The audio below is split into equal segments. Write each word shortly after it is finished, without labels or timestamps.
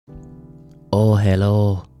Oh,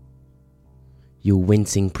 hello, you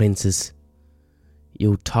wincing princes,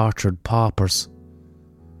 you tortured paupers.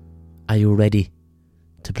 Are you ready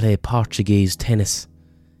to play Portuguese tennis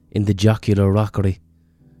in the jocular rockery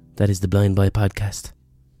that is the Blind Boy podcast?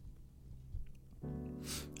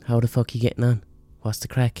 How the fuck you getting on? What's the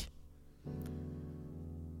crack?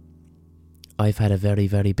 I've had a very,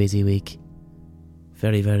 very busy week.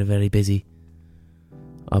 Very, very, very busy.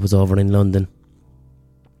 I was over in London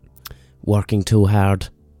working too hard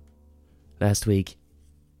last week,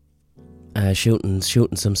 shooting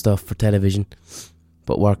some stuff for television,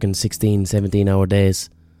 but working 16, 17 hour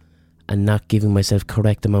days and not giving myself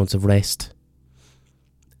correct amounts of rest.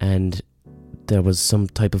 And there was some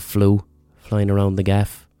type of flu flying around the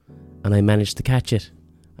gaff, and I managed to catch it,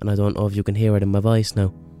 and I don't know if you can hear it in my voice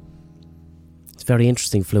now. It's a very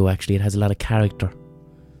interesting flu, actually. It has a lot of character.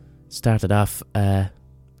 It started off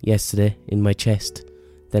yesterday in my chest,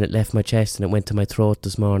 then it left my chest and it went to my throat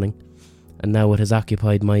this morning, and now it has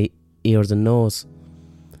occupied my ears and nose,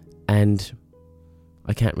 and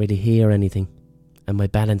I can't really hear anything, and my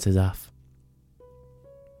balance is off.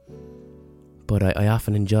 But I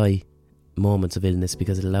often enjoy moments of illness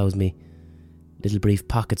because it allows me little brief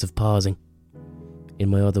pockets of pausing in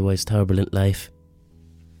my otherwise turbulent life.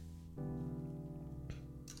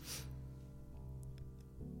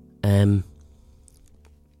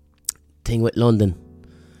 Thing with London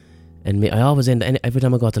and me, I always end every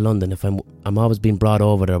time I go to London, if I'm always being brought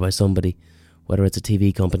over there by somebody, whether it's a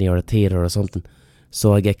TV company or a theatre or something.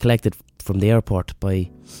 So I get collected from the airport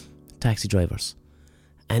by taxi drivers,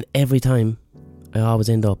 and every time I always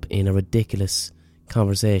end up in a ridiculous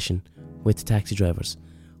conversation with the taxi drivers.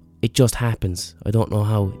 It just happens. I don't know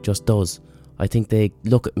how, it just does. I think they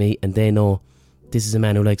look at me and they know this is a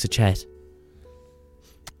man who likes a chat.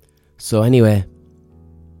 So anyway,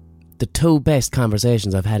 the two best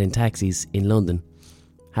conversations I've had in taxis in London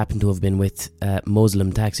happen to have been with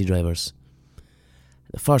Muslim taxi drivers.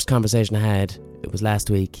 The first conversation I had, it was last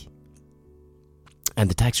week, and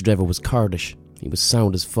the taxi driver was Kurdish. He was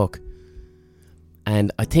sound as fuck.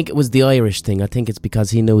 And I think it was the Irish thing. I think it's because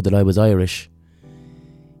he knew that I was Irish.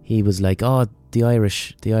 He was like, oh, the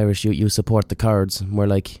Irish, you support the Kurds. And we're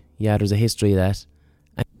like, yeah, there's a history of that.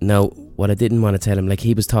 And now, what I didn't want to tell him, like,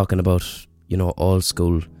 he was talking about, old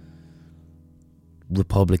school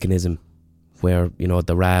republicanism, where,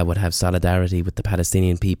 the RA would have solidarity with the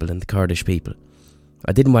Palestinian people and the Kurdish people.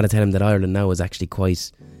 I didn't want to tell him that Ireland now is actually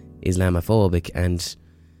quite Islamophobic and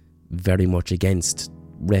very much against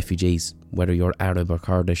refugees, whether you're Arab or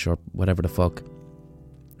Kurdish or whatever the fuck.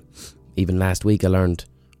 Even last week I learned,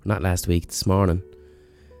 not last week, this morning,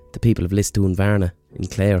 the people of Listowel Varna in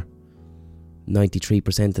Clare,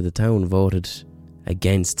 93% of the town voted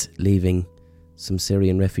against leaving some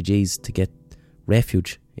Syrian refugees to get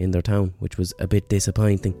refuge in their town, which was a bit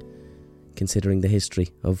disappointing considering the history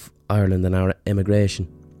of Ireland and our emigration.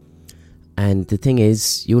 And the thing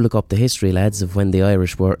is, you look up the history, lads, of when the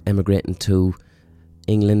Irish were emigrating to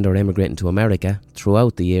England or emigrating to America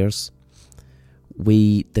throughout the years.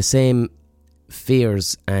 The same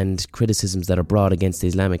fears and criticisms that are brought against the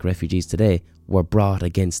Islamic refugees today were brought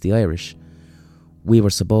against the Irish. We were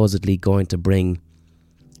supposedly going to bring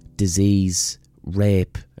disease,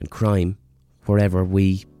 rape and crime wherever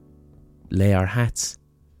we lay our hats.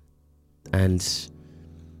 And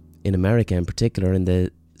in America in particular, in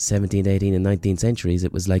the 17th, 18th and 19th centuries,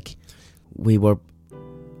 it was like we were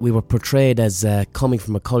portrayed as coming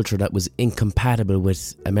from a culture that was incompatible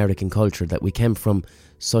with American culture, that we came from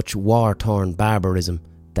such war-torn barbarism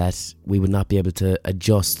that we would not be able to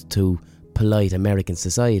adjust to polite American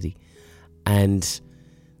society. And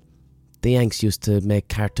the Yanks used to make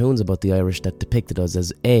cartoons about the Irish that depicted us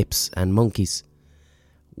as apes and monkeys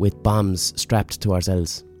with bombs strapped to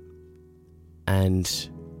ourselves. And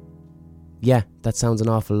yeah, that sounds an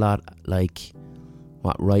awful lot like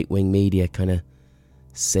what right-wing media kind of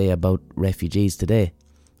say about refugees today.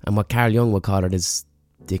 And what Carl Jung would call it is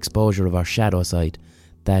the exposure of our shadow side,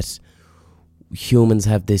 that humans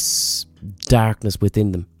have this darkness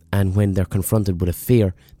within them, and when they're confronted with a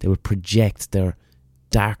fear, they will project their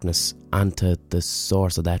darkness onto the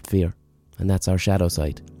source of that fear, and that's our shadow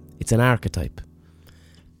side. It's an archetype.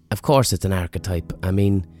 Of course it's an archetype. I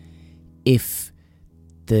mean, if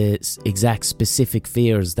the exact specific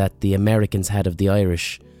fears that the Americans had of the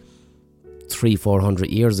Irish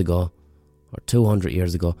 300-400 years ago or 200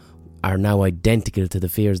 years ago are now identical to the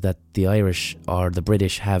fears that the Irish or the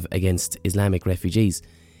British have against Islamic refugees,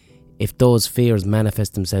 if those fears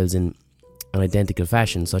manifest themselves in an identical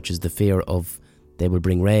fashion, such as the fear of they will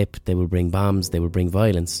bring rape, they will bring bombs, they will bring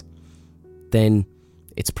violence, then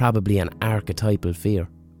it's probably an archetypal fear.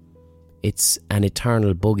 It's an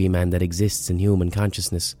eternal boogeyman that exists in human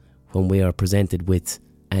consciousness when we are presented with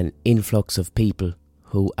an influx of people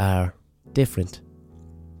who are different.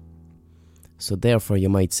 So therefore you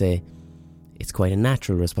might say it's quite a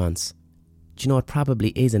natural response. Do you know, it probably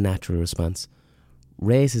is a natural response.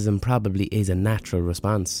 Racism probably is a natural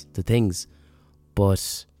response to things,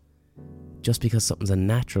 but just because something's a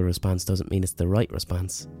natural response doesn't mean it's the right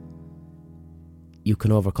response. You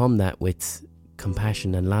can overcome that with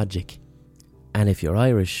compassion and logic. And if you're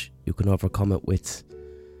Irish, you can overcome it with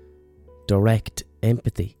direct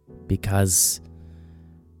empathy, because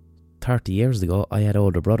 30 years ago I had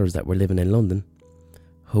older brothers that were living in London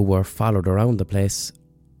who were followed around the place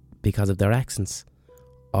because of their accents,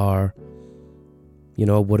 or, you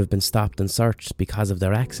know, would have been stopped and searched because of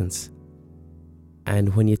their accents.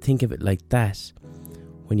 And when you think of it like that,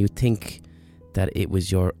 when you think that it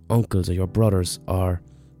was your uncles or your brothers or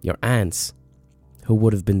your aunts who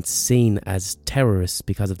would have been seen as terrorists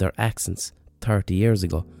because of their accents 30 years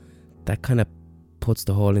ago, that kind of puts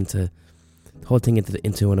the whole thing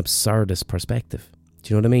into an absurdist perspective.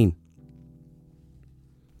 Do you know what I mean?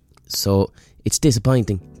 So it's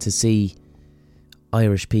disappointing to see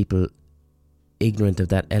Irish people ignorant of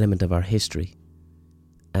that element of our history,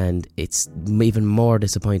 and it's even more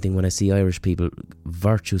disappointing when I see Irish people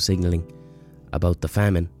virtue signalling about the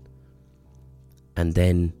famine and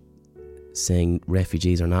then saying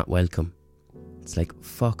refugees are not welcome. It's like,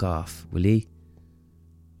 fuck off, will ye?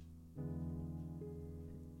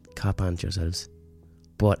 Cop on to yourselves.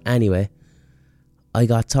 But anyway, I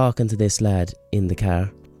got talking to this lad in the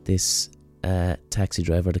car, this taxi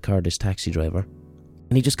driver, the Kurdish taxi driver,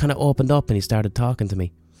 and he just kind of opened up and he started talking to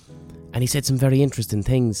me, and he said some very interesting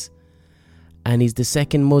things. And he's the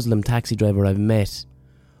second Muslim taxi driver I've met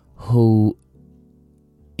who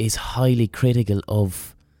is highly critical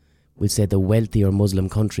of, we'll say, the wealthier Muslim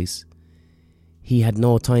countries. He had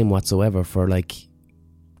no time whatsoever for like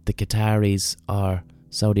the Qataris or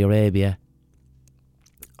Saudi Arabia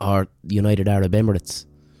or United Arab Emirates.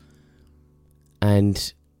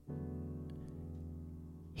 And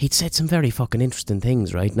he'd said some very fucking interesting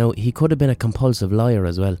things, right? Now, he could have been a compulsive liar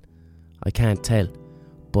as well. I can't tell.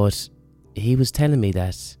 But he was telling me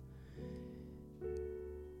that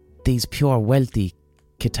these pure wealthy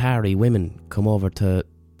Qatari women come over to,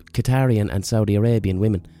 Qatari and Saudi Arabian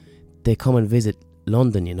women, they come and visit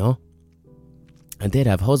London, you know, and they'd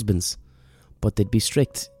have husbands, but they'd be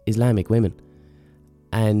strict Islamic women.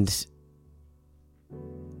 And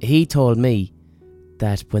he told me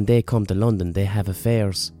that when they come to London they have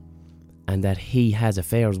affairs, and that he has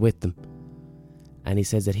affairs with them. And he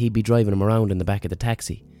says that he'd be driving them around in the back of the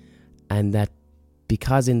taxi, and that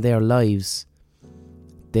because in their lives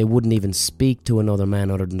they wouldn't even speak to another man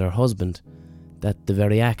other than their husband, that the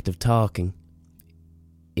very act of talking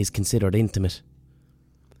is considered intimate.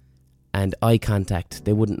 And eye contact,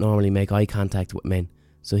 they wouldn't normally make eye contact with men.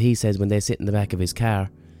 So he says when they sit in the back of his car,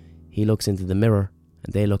 he looks into the mirror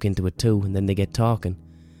and they look into it too, and then they get talking.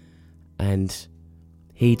 And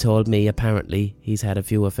he told me apparently he's had a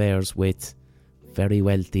few affairs with very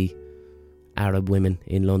wealthy Arab women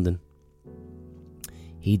in London.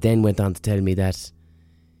 He then went on to tell me that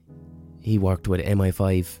he worked with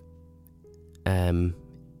MI5 in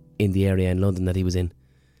the area in London that he was in.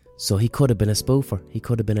 So he could have been a spoofer, he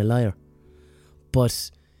could have been a liar.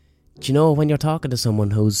 But do you know, when you're talking to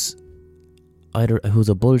someone who's a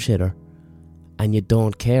bullshitter and you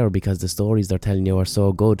don't care because the stories they're telling you are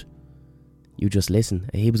so good, you just listen.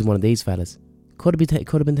 He was one of these fellas. Could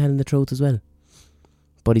have been telling the truth as well.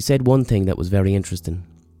 But he said one thing that was very interesting.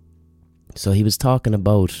 So he was talking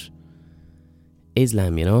about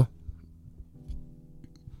Islam, you know,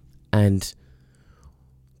 and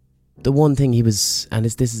the one thing he was saying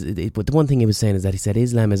is that he said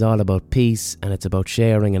Islam is all about peace, and it's about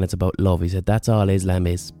sharing, and it's about love. He said that's all Islam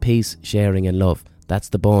is: peace, sharing and love. That's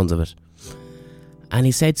the bones of it. And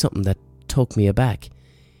he said something that took me aback.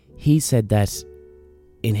 He said that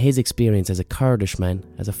in his experience as a Kurdish man,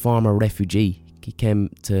 as a former refugee, he came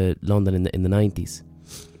to London in the 90s.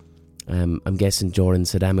 I'm guessing during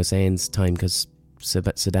Saddam Hussein's time, because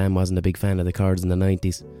Saddam wasn't a big fan of the Kurds in the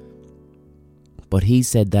 90s. But he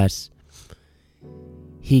said that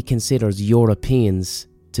he considers Europeans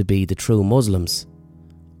to be the true Muslims.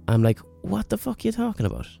 I'm like, what the fuck are you talking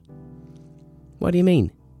about? What do you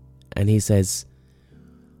mean? And he says,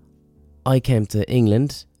 I came to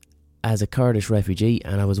England as a Kurdish refugee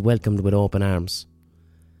and I was welcomed with open arms.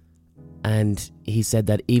 And he said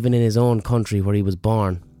that even in his own country where he was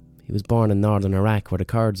born in northern Iraq where the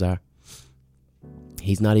Kurds are,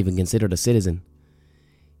 he's not even considered a citizen.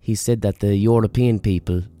 He said that the European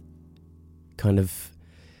people kind of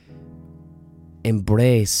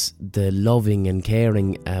embrace the loving and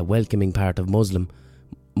caring, welcoming part of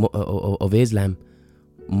of Islam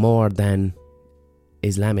more than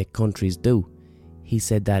Islamic countries do. He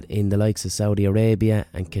said that in the likes of Saudi Arabia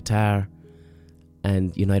and Qatar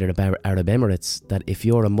and United Arab Emirates, that if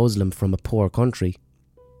you're a Muslim from a poor country,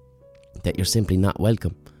 that you're simply not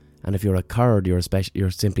welcome. And if you're a Kurd,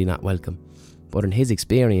 you're simply not welcome. But in his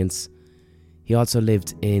experience, he also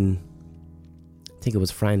lived in, I think it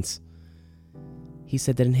was France. He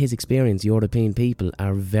said that in his experience, European people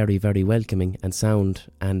are very, very welcoming and sound,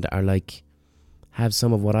 and are like, have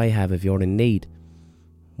some of what I have if you're in need.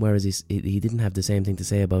 Whereas he didn't have the same thing to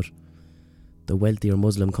say about the wealthier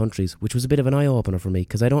Muslim countries, which was a bit of an eye-opener for me,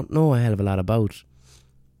 because I don't know a hell of a lot about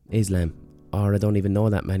Islam, or I don't even know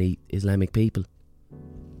that many Islamic people.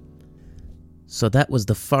 So that was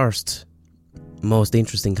the first most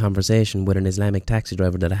interesting conversation with an Islamic taxi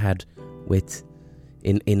driver that I had with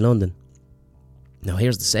in London. Now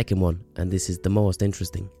here's the second one, and this is the most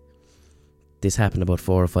interesting. This happened about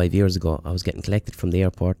 4 or 5 years ago. I was getting collected from the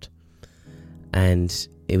airport, and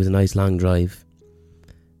it was a nice long drive.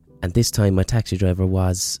 And this time my taxi driver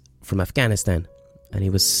was from Afghanistan, and he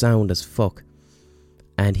was sound as fuck.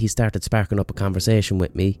 And he started sparking up a conversation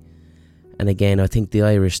with me. And again, I think the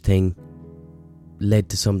Irish thing led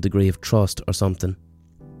to some degree of trust or something.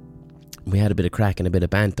 We had a bit of crack and a bit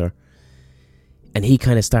of banter. And he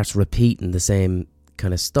kind of starts repeating the same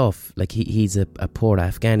kind of stuff. Like he's a poor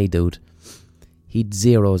Afghani dude. He'd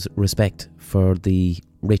zero respect for the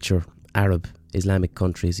richer Arab Islamic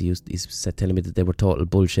countries. He's telling me that they were total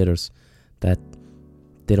bullshitters, that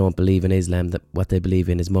they don't believe in Islam, that what they believe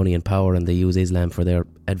in is money and power, and they use Islam for their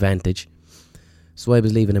advantage. So I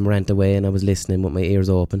was leaving him rant away, and I was listening with my ears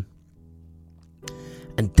open.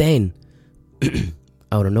 And then,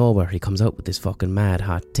 out of nowhere, he comes out with this fucking mad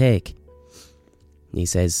hot take. He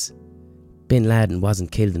says, Bin Laden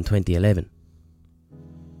wasn't killed in 2011.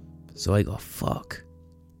 So I go, fuck.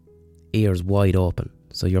 Ears wide open.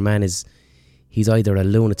 So your man he's either a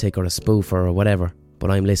lunatic or a spoofer or whatever, but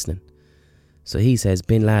I'm listening. So he says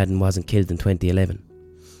Bin Laden wasn't killed in 2011.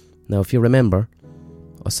 Now if you remember,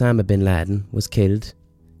 Osama Bin Laden was killed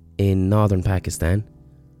in northern Pakistan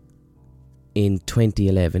in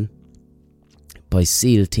 2011 by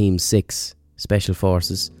SEAL Team 6 Special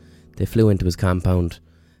Forces. They flew into his compound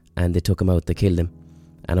and they took him out, they killed him,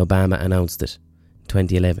 and Obama announced it in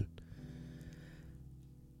 2011.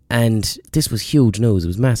 And this was huge news. It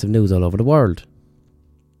was massive news all over the world.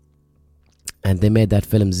 And they made that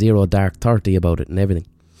film Zero Dark 30 about it and everything,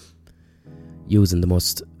 using the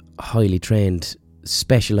most highly trained,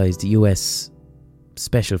 specialised US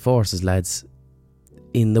Special Forces lads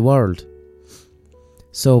in the world.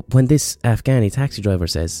 So when this Afghani taxi driver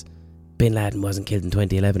says Bin Laden wasn't killed in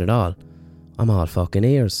 2011 at all, I'm all fucking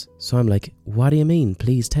ears. So I'm like, what do you mean?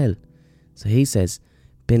 Please tell. So he says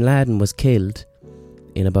Bin Laden was killed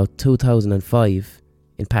in about 2005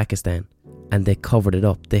 in Pakistan, and they covered it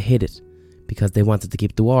up, they hid it, because they wanted to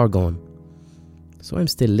keep the war going. So I'm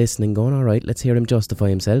still listening, going, alright, let's hear him justify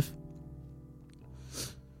himself.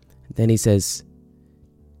 Then he says,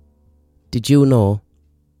 did you know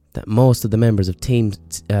that most of the members of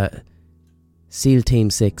SEAL Team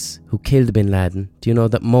 6 who killed Bin Laden, do you know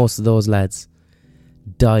that most of those lads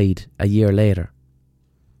died a year later?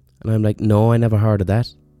 And I'm like, no, I never heard of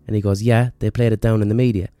that. And he goes, yeah, they played it down in the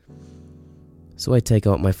media. So I take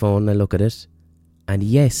out my phone and I look at it, and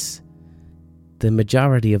yes, the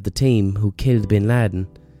majority of the team who killed Bin Laden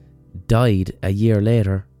died a year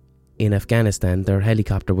later in Afghanistan. Their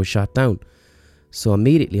helicopter was shot down. So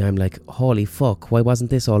immediately I'm like, holy fuck, why wasn't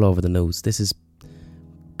this all over the news? This is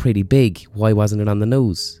pretty big. Why wasn't it on the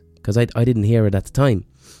news? Because I didn't hear it at the time.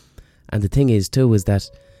 And the thing is too, is that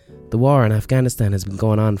the war in Afghanistan has been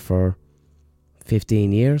going on for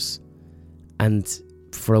 15 years, and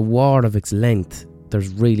for a war of its length, there's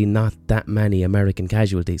really not that many American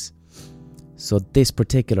casualties. So this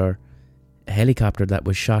particular helicopter that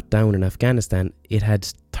was shot down in Afghanistan, it had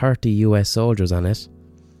 30 US soldiers on it,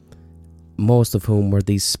 most of whom were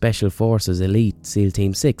these Special Forces elite SEAL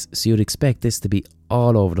Team 6. So you'd expect this to be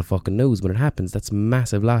all over the fucking news when it happens. That's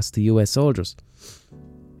massive loss to US soldiers.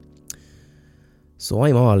 So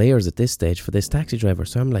I'm all ears at this stage for this taxi driver.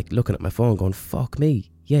 So I'm like looking at my phone going, fuck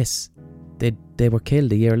me. Yes, they were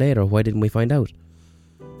killed a year later. Why didn't we find out?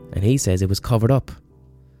 And he says it was covered up.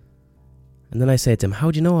 And then I said to him,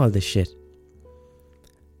 how do you know all this shit?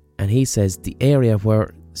 And he says the area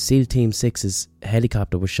where SEAL Team 6's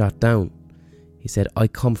helicopter was shot down, he said, I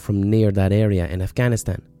come from near that area in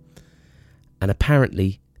Afghanistan. And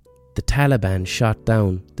apparently the Taliban shot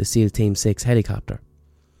down the SEAL Team 6 helicopter.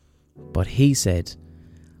 But he said,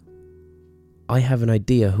 I have an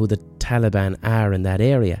idea who the Taliban are in that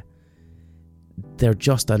area. They're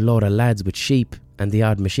just a load of lads with sheep and the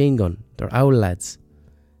odd machine gun. They're owl lads.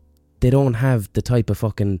 They don't have the type of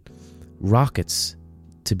fucking rockets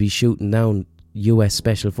to be shooting down US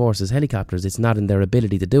Special Forces helicopters. It's not in their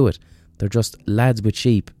ability to do it. They're just lads with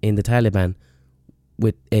sheep in the Taliban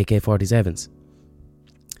with AK-47s.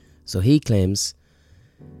 So he claims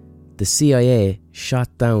the CIA shot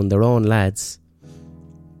down their own lads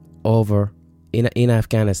over in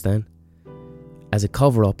Afghanistan as a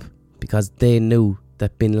cover-up because they knew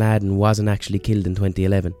that Bin Laden wasn't actually killed in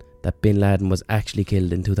 2011, that Bin Laden was actually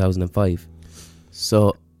killed in 2005.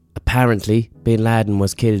 So apparently Bin Laden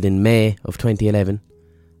was killed in May of 2011,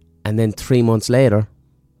 and then 3 months later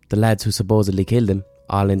the lads who supposedly killed him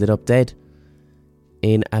all ended up dead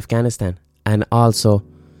in Afghanistan. And also,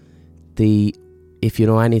 if you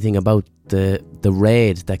know anything about the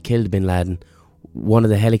raid that killed Bin Laden, one of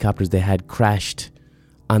the helicopters they had crashed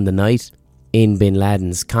on the night in Bin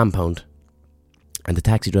Laden's compound, and the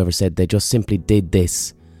taxi driver said they just simply did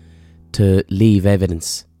this to leave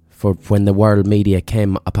evidence for when the world media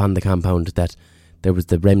came upon the compound that there was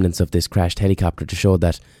the remnants of this crashed helicopter, to show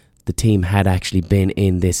that the team had actually been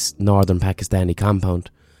in this northern Pakistani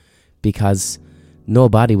compound, because no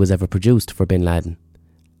body was ever produced for Bin Laden.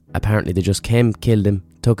 Apparently they just came, killed him,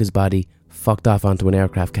 took his body, fucked off onto an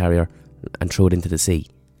aircraft carrier and threw it into the sea.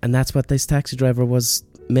 And that's what this taxi driver was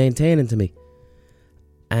maintaining to me.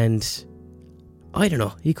 And I don't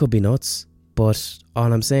know, he could be nuts, but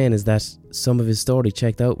all I'm saying is that some of his story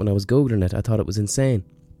checked out when I was googling it. I thought it was insane.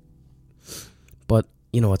 But,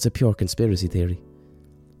 you know, it's a pure conspiracy theory.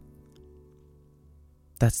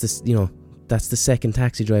 That's the second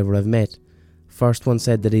taxi driver I've met. First one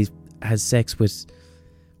said that he has sex with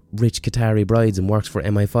rich Qatari brides and works for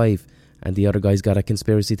MI5, and the other guy's got a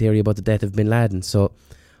conspiracy theory about the death of Bin Laden. So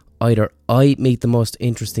either I meet the most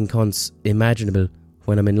interesting cunts imaginable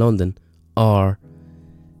when I'm in London, or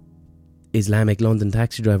Islamic London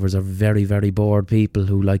taxi drivers are very, very bored people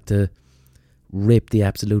who like to rip the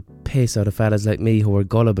absolute piss out of fellas like me who are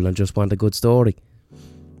gullible and just want a good story.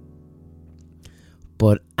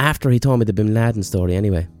 But after he told me the Bin Laden story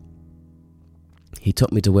anyway, he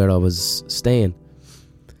took me to where I was staying,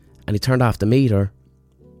 and he turned off the meter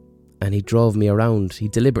and he drove me around. He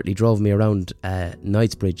deliberately drove me around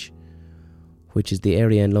Knightsbridge, which is the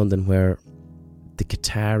area in London where the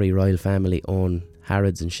Qatari royal family own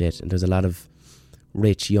Harrods and shit, and there's a lot of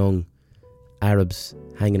rich young Arabs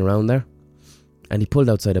hanging around there. And he pulled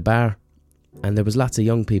outside a bar, and there was lots of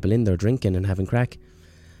young people in there drinking and having crack.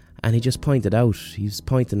 And he just pointed out, he was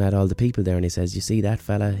pointing at all the people there, and he says, "You see that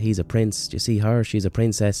fella? He's a prince. Do you see her? She's a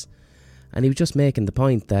princess." And he was just making the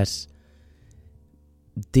point that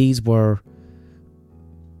these were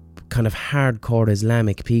kind of hardcore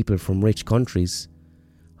Islamic people from rich countries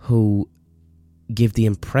who give the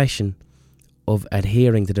impression of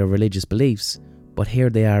adhering to their religious beliefs, but here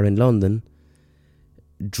they are in London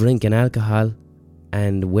drinking alcohol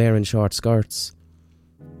and wearing short skirts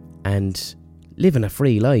and living a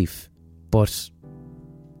free life, but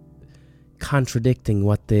contradicting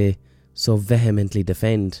what they so vehemently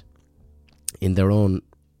defend in their own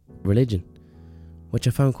religion, which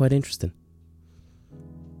I found quite interesting.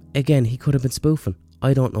 Again, he could have been spoofing.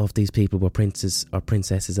 I don't know if these people were princes or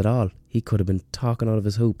princesses at all. He could have been talking out of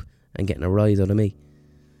his hoop and getting a rise out of me.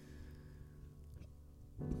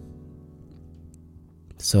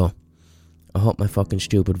 So, I hope my fucking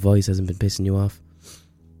stupid voice hasn't been pissing you off.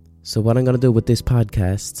 So what I'm going to do with this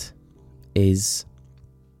podcast is,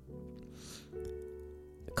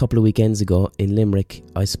 a couple of weekends ago in Limerick,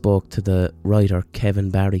 I spoke to the writer Kevin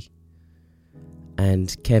Barry.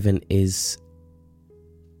 And Kevin is,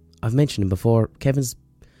 I've mentioned him before, Kevin's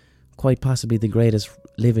quite possibly the greatest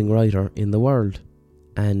living writer in the world.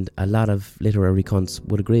 And a lot of literary cunts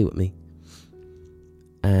would agree with me.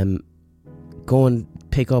 Go and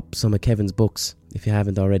pick up some of Kevin's books if you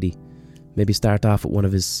haven't already. Maybe start off with one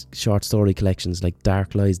of his short story collections like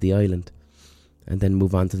Dark Lies the Island, and then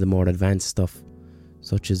move on to the more advanced stuff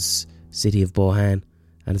such as City of Bohan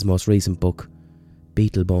and his most recent book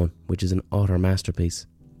Beetlebone, which is an utter masterpiece.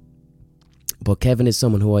 But Kevin is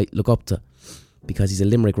someone who I look up to because he's a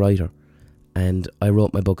Limerick writer, and I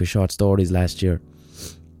wrote my book of short stories last year,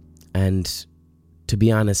 and to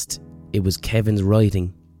be honest, it was Kevin's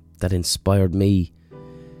writing that inspired me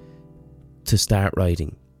to start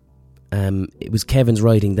writing. It was Kevin's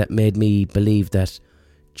writing that made me believe that,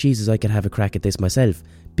 Jesus, I could have a crack at this myself,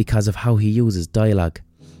 because of how he uses dialogue.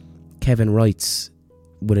 Kevin writes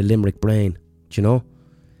with a Limerick brain, do you know?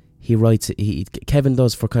 He writes, Kevin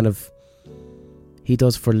does for kind of, he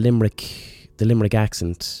does for Limerick, the Limerick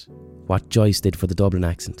accent, what Joyce did for the Dublin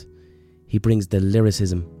accent. He brings the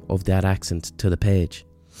lyricism of that accent to the page.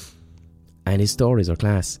 And his stories are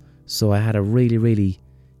class. So I had a really, really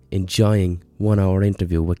enjoying 1 hour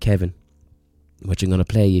interview with Kevin, which I'm going to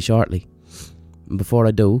play you shortly. And before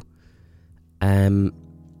I do,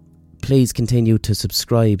 please continue to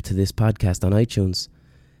subscribe to this podcast on iTunes.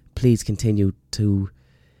 Please continue to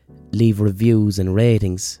leave reviews and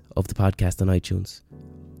ratings of the podcast on iTunes.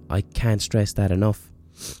 I can't stress that enough.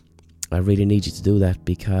 I really need you to do that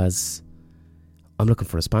because I'm looking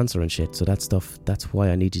for a sponsor and shit. So that's why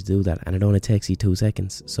I need you to do that. And it only takes you 2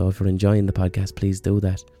 seconds. So if you're enjoying the podcast, please do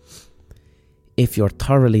that. If you're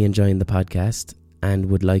thoroughly enjoying the podcast and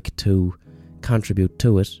would like to contribute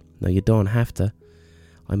to it, now you don't have to.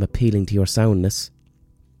 I'm appealing to your soundness.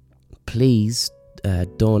 Please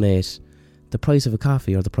donate the price of a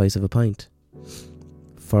coffee or the price of a pint.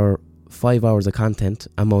 For 5 hours of content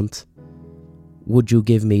a month, would you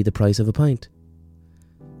give me the price of a pint?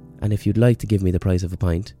 And if you'd like to give me the price of a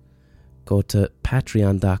pint, go to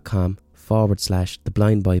patreon.com/The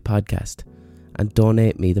Blind Boy Podcast and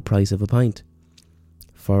donate me the price of a pint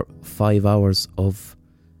for 5 hours of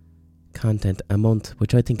content a month,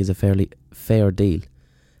 which I think is a fairly fair deal.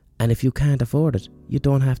 And if you can't afford it, you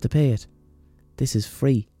don't have to pay it. This is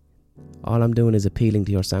free. All I'm doing is appealing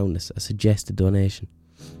to your soundness, a suggested donation.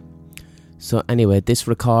 So anyway, this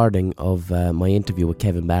recording of my interview with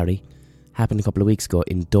Kevin Barry happened a couple of weeks ago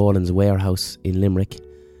in Dolan's Warehouse in Limerick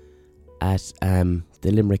at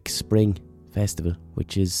the Limerick Spring Festival,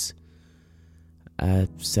 which is a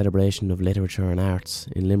celebration of literature and arts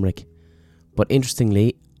in Limerick. But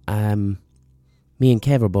interestingly, me and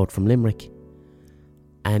Kev are both from Limerick.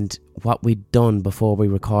 And what we'd done before we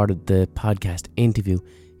recorded the podcast interview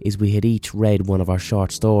is we had each read one of our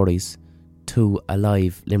short stories to a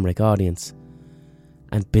live Limerick audience.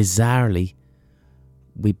 And bizarrely,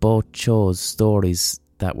 we both chose stories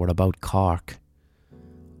that were about Cork.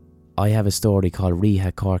 I have a story called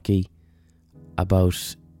Reha Corky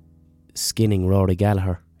about skinning Rory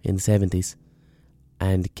Gallagher in the 70s.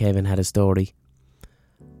 And Kevin had a story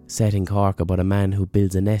set in Cork about a man who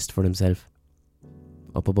builds a nest for himself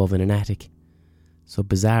up above in an attic. So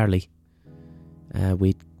bizarrely,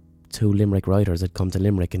 we two Limerick writers had come to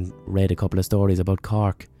Limerick and read a couple of stories about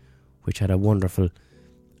Cork, which had a wonderful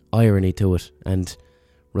irony to it and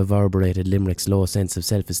reverberated Limerick's low sense of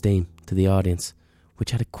self-esteem to the audience,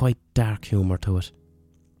 which had a quite dark humour to it.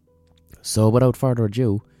 So without further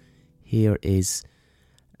ado, here is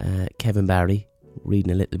Kevin Barry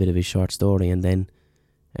reading a little bit of his short story and then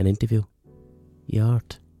an interview.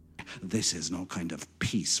 Yart. This is no kind of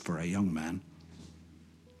peace for a young man.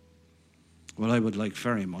 What I would like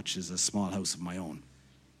very much is a small house of my own.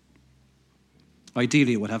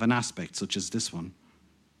 Ideally, it would have an aspect such as this one.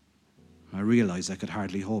 I realise I could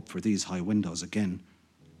hardly hope for these high windows again,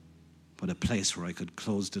 but a place where I could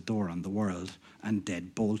close the door on the world and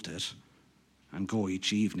deadbolt it, and go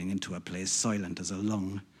each evening into a place silent as a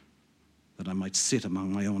lung, that I might sit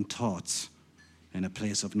among my own thoughts in a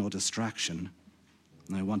place of no distraction.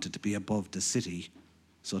 And I wanted to be above the city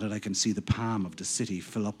so that I can see the palm of the city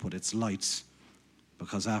fill up with its lights,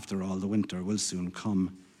 because after all, the winter will soon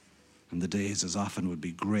come, and the days as often would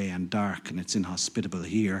be grey and dark, and it's inhospitable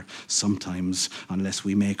here sometimes unless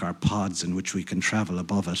we make our pods in which we can travel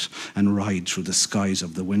above it and ride through the skies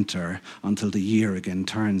of the winter until the year again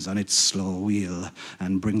turns on its slow wheel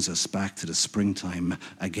and brings us back to the springtime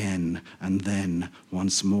again, and then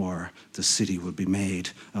once more the city will be made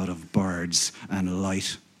out of birds and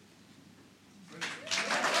light.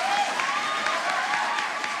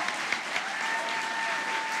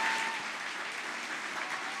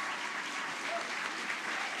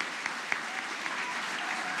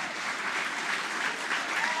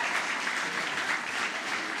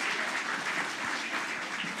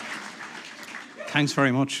 Thanks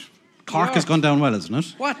very much. Cork has gone down well, isn't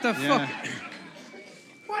it? What the fuck?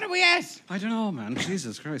 What are we at? I don't know, man.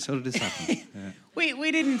 Jesus Christ, how did this happen? Yeah.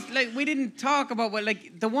 We didn't talk about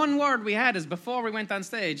the one word we had is before we went on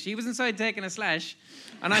stage. He was inside taking a slash,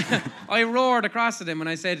 and I roared across at him and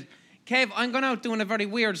I said, Kev, I'm going out doing a very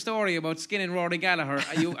weird story about skinning Rory Gallagher.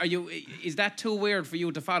 Is that too weird for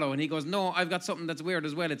you to follow? And he goes, no, I've got something that's weird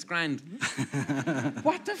as well. It's grand.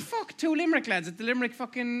 What the fuck? Two Limerick lads at the Limerick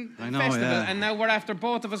fucking festival. Yeah. And now we're after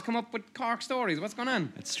both of us come up with Cork stories. What's going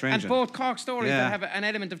on? It's strange. And both Cork stories that have an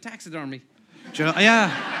element of taxidermy. Do you know,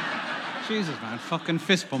 yeah. Jesus, man. Fucking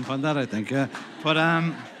fist bump on that, I think. Yeah. But,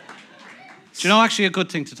 do you know, actually a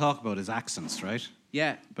good thing to talk about is accents, right?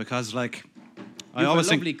 Yeah. Because, You have always a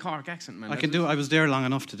think lovely Cork accent, man. I can do. I was there long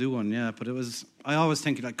enough to do one, yeah. But it was. I always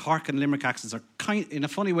think like Cork and Limerick accents are in a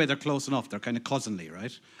funny way. They're close enough. They're kind of cousinly,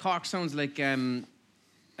 right? Cork sounds like a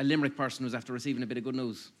Limerick person who's after receiving a bit of good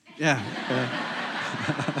news. Yeah.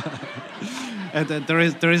 There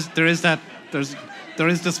is that. There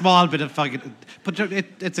is the small bit of fucking. But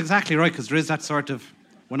it's exactly right because there is that sort of.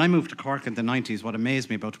 When I moved to Cork in the 90s, what amazed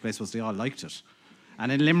me about the place was they all liked it.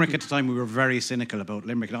 And in Limerick at the time, we were very cynical about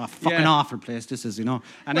Limerick. Oh, fucking awful place this is, you know.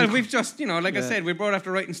 And well, we've just, like I said, we brought after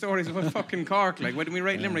writing stories about fucking Cork. Like, why didn't we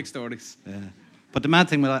write Limerick stories? Yeah. But the mad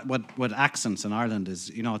thing with accents in Ireland is,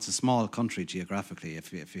 it's a small country geographically.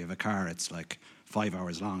 If you have a car, it's like 5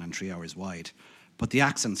 hours long and 3 hours wide. But the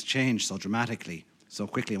accents change so dramatically, so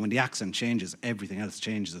quickly. And when the accent changes, everything else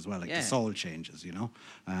changes as well. Like the soul changes,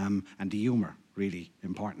 and the humour really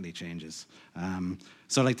importantly changes.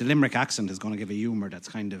 So like the Limerick accent is going to give a humour that's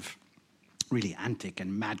kind of really antic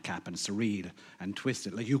and madcap and surreal and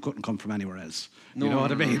twisted. Like you couldn't come from anywhere else. No, you know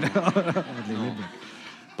what I mean? No.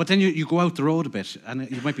 But then you go out the road a bit and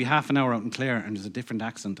you might be half an hour out in Clare and there's a different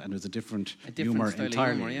accent and there's a different humour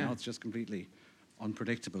entirely. Humor, yeah. It's just completely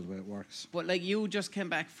unpredictable the way it works. But like you just came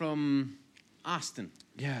back from Austin.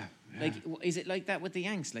 Yeah. Like, is it like that with the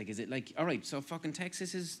Yanks? Like, is it like, all right, so fucking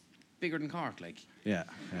Texas is bigger than Cork, like? Yeah.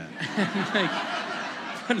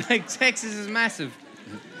 But Texas is massive.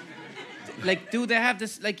 Like, do they have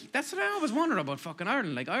this, like, that's what I always wonder about fucking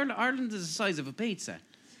Ireland. Like, Ireland is the size of a pizza.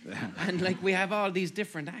 And, like, we have all these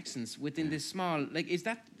different accents within this small, like, is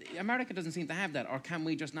that, America doesn't seem to have that, or can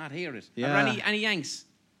we just not hear it? Yeah. Are any Yanks?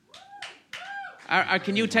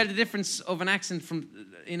 Can you tell the difference of an accent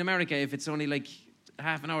in America if it's only, like,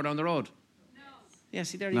 half an hour down the road? Yeah,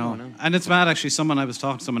 see, there you go now. And it's mad, actually. I was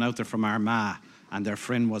talking to someone out there from Armagh, and their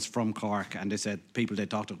friend was from Cork, and they said people they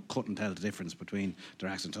talked to couldn't tell the difference between their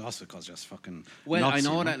accent to us because just fucking well, nuts, I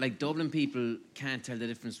know that, like, Dublin people can't tell the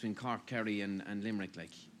difference between Cork, Kerry, and Limerick,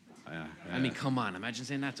 like. Yeah. I mean, come on, imagine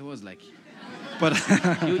saying that to us, like. But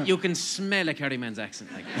you can smell a Kerry man's accent,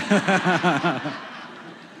 like.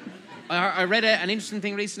 I read an interesting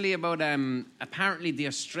thing recently about apparently the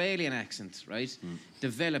Australian accent, right?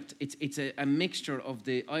 Developed. It's a mixture of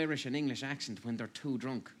the Irish and English accent when they're too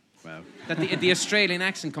drunk. Wow. That the Australian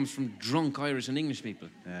accent comes from drunk Irish and English people.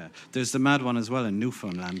 Yeah. There's the mad one as well in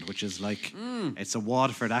Newfoundland, which is like it's a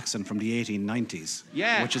Waterford accent from the 1890s.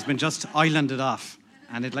 Yeah. Which has been just islanded off.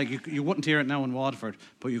 And it like you wouldn't hear it now in Waterford,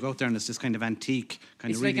 but you go out there and it's this kind of antique,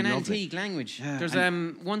 kind it's of really like an lovely. antique language. Yeah, There's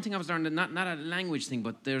one thing I was learning, not a language thing,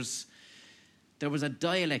 but there was a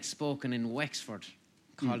dialect spoken in Wexford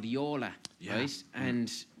called Yola, right?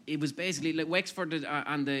 And it was basically like Wexford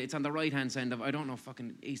it's on the right hand side of, I don't know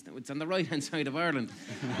fucking east. It's on the right hand side of Ireland,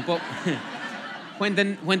 but when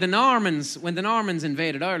the Normans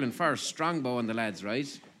invaded Ireland first, Strongbow and the lads,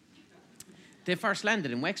 right? They first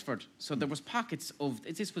landed in Wexford, so there was pockets of,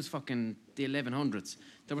 this was fucking the 1100s,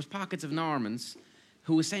 there was pockets of Normans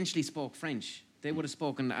who essentially spoke French. They would have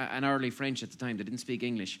spoken an early French at the time. They didn't speak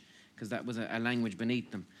English because that was a language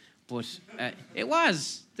beneath them. But they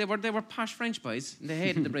were posh French boys, and they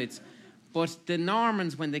hated the Brits. But the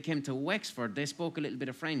Normans, when they came to Wexford, they spoke a little bit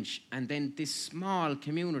of French, and then this small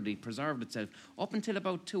community preserved itself up until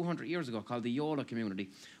about 200 years ago, called the Yola community,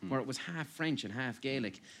 where it was half French and half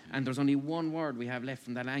Gaelic. And there's only one word we have left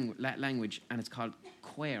from that language, and it's called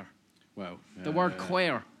queer. Wow. The word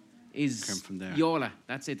queer is came from there. Yola.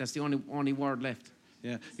 That's it. That's the only word left.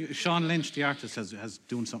 Yeah, Sean Lynch, the artist, has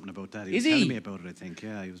doing something about that. He Is was telling he? me about it, I think.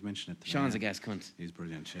 Yeah, he was mentioning it. Sean's a gas cunt. He's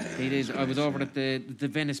brilliant. Yeah, He is. I was over at the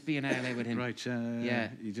Venice Biennale with him. Right. Yeah,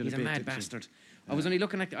 you did he's a bit, mad didn't you? bastard. I was only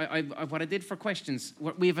looking at what I did for questions.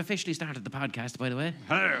 We have officially started the podcast, by the way.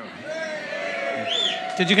 Hello.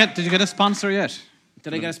 Did you get a sponsor yet?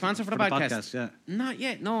 Did I get a sponsor for the podcast? Yeah. Not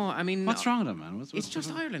yet. No, I mean, What's wrong with it, man? It's just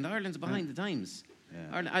Ireland. Ireland's behind the times. Yeah.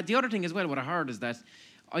 Ireland, the other thing as well, what I heard is that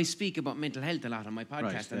I speak about mental health a lot on my podcast,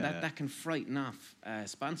 Right, and yeah, that can frighten off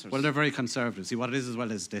sponsors. Well, they're very conservative. See, what it is as well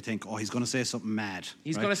is they think, oh, he's going to say something mad.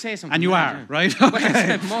 He's right? going to say something and you mad, are, yeah. right? Well,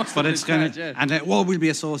 Okay. most But of it's it's kind mad, of, yeah. and we'll be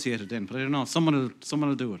associated then. But I don't know. Someone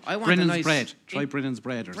will do it. I want Brennan's a nice, bread. Try Brennan's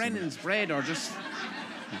bread or Brennan's bread, or just something.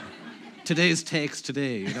 Today's takes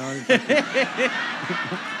today. You know.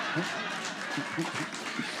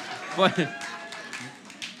 But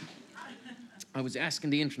I was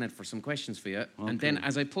asking the internet for some questions for you, and then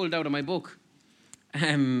as I pulled out of my book,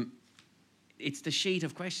 it's the sheet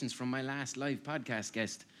of questions from my last live podcast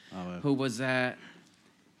guest, who was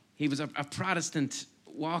he was a Protestant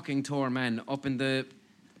walking tour man up in the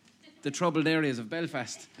troubled areas of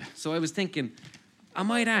Belfast. So I was thinking, I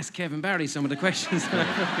might ask Kevin Barry some of the questions. That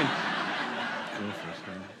I fucking... Go for it,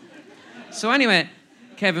 yeah. So anyway,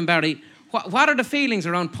 Kevin Barry, What are the feelings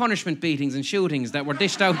around punishment beatings and shootings that were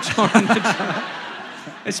dished out during the trial?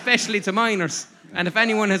 Especially to minors. And if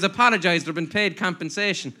anyone has apologised or been paid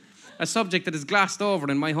compensation, a subject that is glossed over,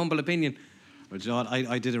 in my humble opinion. Well, John,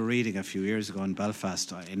 I did a reading a few years ago in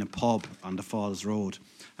Belfast in a pub on the Falls Road,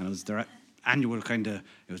 and it was their annual kind of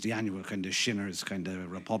Shinners kind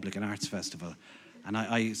of Republican Arts Festival. And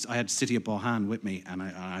I had City of Bohan with me, and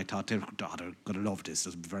I thought they're going to love this.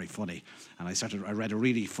 This will be very funny. And I read a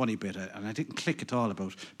really funny bit, and I didn't click at all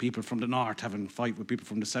about people from the north having a fight with people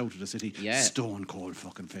from the south of the city. Yeah. Stone cold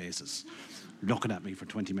fucking faces, looking at me for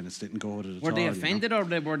 20 minutes, didn't go at it at all. Were they offended, or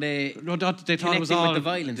were they? No, they thought it was connecting all with the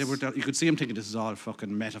violence? You could see them thinking this is all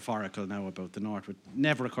fucking metaphorical now about the north, but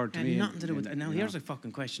never occurred to me. Nothing to do with that. Now here's a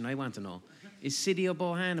fucking question I want to know: is City of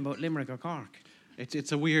Bohan about Limerick or Cork?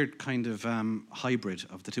 It's a weird kind of hybrid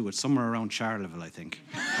of the two. It's somewhere around Charleville, I think.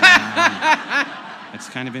 It's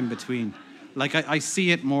kind of in between. Like, I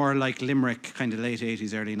see it more like Limerick, kind of late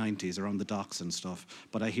 80s, early 90s, around the docks and stuff.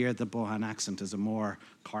 But I hear the Bohan accent as a more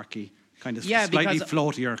Corky, kind of slightly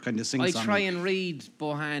floatier kind of sing-song. I try and read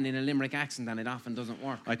Bohan in a Limerick accent, and it often doesn't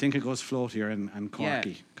work. I think it goes floatier and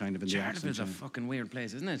Corky, kind of in the accent. Charleville's a fucking weird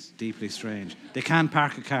place, isn't it? Deeply strange. They can't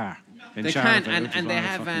park a car in They Charleville. can, and they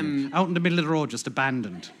have... out in the middle of the road, just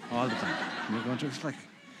abandoned all the time. And you're going to, it's like...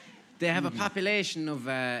 They have a population of...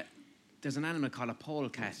 there's an animal called a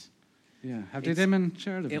polecat. Yeah, have they them in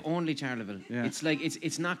Charleville? Only Charleville. Yeah. It's like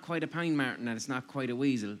it's not quite a pine marten, and it's not quite a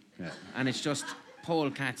weasel. Yeah. And it's just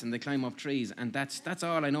polecats, and they climb up trees, and that's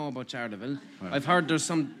all I know about Charleville. Right. I've heard there's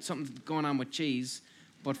something going on with cheese,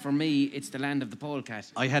 but for me, it's the land of the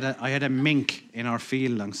polecat. I had a mink in our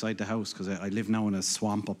field alongside the house because I live now in a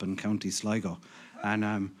swamp up in County Sligo, and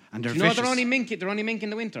they're Do you know vicious. they're only mink in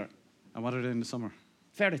the winter? And what are they in the summer?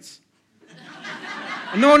 Ferrets.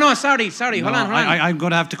 No, sorry. Hold on. I'm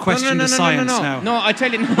going to have to question the science now. No, I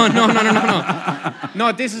tell you, no.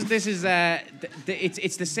 No, this is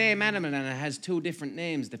it's the same animal, and it has two different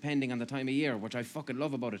names depending on the time of year, which I fucking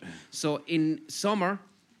love about it. So in summer,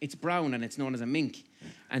 it's brown and it's known as a mink,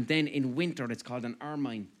 and then in winter it's called an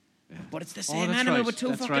ermine. Yeah. But it's the same animal with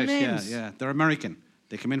two fucking names. Yeah, they're American.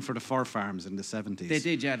 They came in for the fur farms in the 70s. They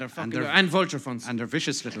did, yeah. They're fucking... And vulture funds. And they're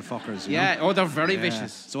vicious little fuckers, you yeah, know? oh, they're very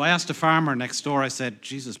vicious. So I asked the farmer next door, I said,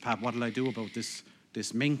 Jesus, Pap, what'll I do about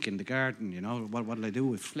this mink in the garden, you know? What'll I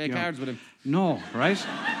do if... Play cards with him. No, right?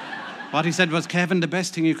 What he said was, Kevin, the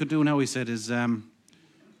best thing you could do now, he said, is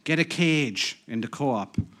get a cage in the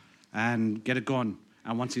co-op and get a gun.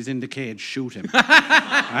 And once he's in the cage, shoot him.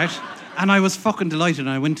 Right? And I was fucking delighted. And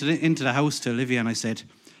I went into the house to Olivia and I said...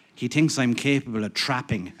 He thinks I'm capable of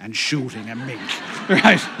trapping and shooting a mink.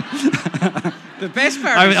 Right? The best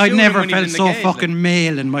part is I'd never felt so cage, fucking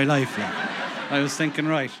male in my life. Like. I was thinking,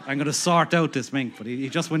 right, I'm going to sort out this mink. But he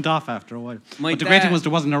just went off after a while. But the great thing was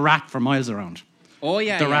there wasn't a rat for miles around. Oh,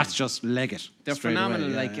 yeah. The rats just leg it. They're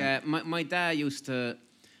phenomenal. Away. My dad used to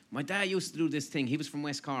do this thing. He was from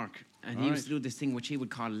West Cork. And he used to do this thing which he would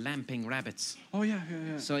call lamping rabbits. Oh, yeah.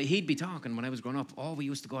 So he'd be talking when I was growing up, we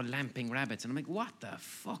used to go lamping rabbits. And I'm like, what the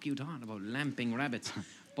fuck are you talking about, lamping rabbits?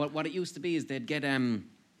 But what it used to be is they'd get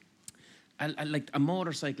like a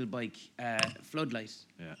motorcycle bike floodlight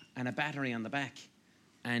and a battery on the back.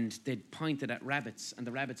 And they'd point it at rabbits, and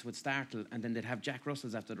the rabbits would startle, and then they'd have Jack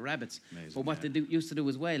Russells after the rabbits. Amazing, but what they used to do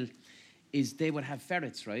as well is they would have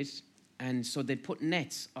ferrets, right? And so they'd put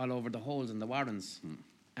nets all over the holes in the warrens.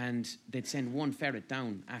 And they'd send one ferret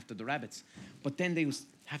down after the rabbits. But then they would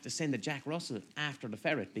have to send a Jack Russell after the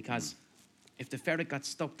ferret, because if the ferret got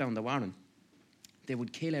stuck down the warren, they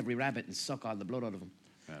would kill every rabbit and suck all the blood out of them.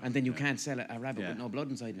 Yeah, and then you can't sell a rabbit with no blood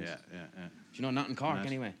inside it. Yeah. Do you know, not in Cork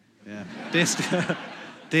anyway. Yeah. They used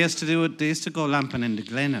to do it. They used to go lamping in the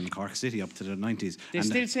Glen in Cork City up to the 90s. They're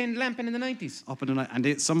still saying lamping in the 90s? Up in the night.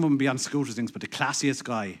 And some of them be on scooter things, but the classiest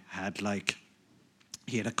guy had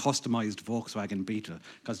he had a customised Volkswagen Beetle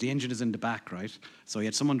because the engine is in the back, right? So he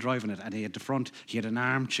had someone driving it, and he had the front. He had an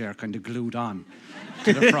armchair kind of glued on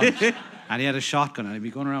to the front, and he had a shotgun, and he'd be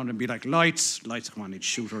going around and be like, "Lights, come on!" He'd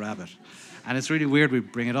shoot a rabbit, and it's really weird we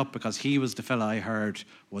bring it up because he was the fella I heard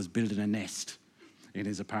was building a nest in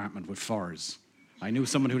his apartment with furs. I knew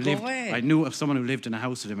someone who lived in a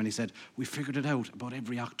house with him, and he said, we figured it out about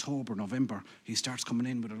every October, November, he starts coming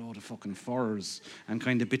in with a load of fucking furs and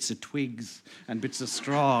kind of bits of twigs and bits of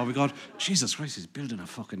straw. We got, Jesus Christ, he's building a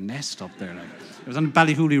fucking nest up there. It was on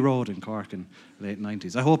Ballyhooly Road in Cork in the late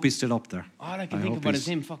 90s. I hope he's still up there. All I can think about is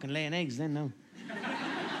him fucking laying eggs then now.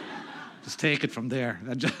 Just take it from there.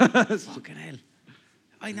 Fucking hell.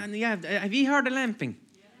 Have you heard of lamping?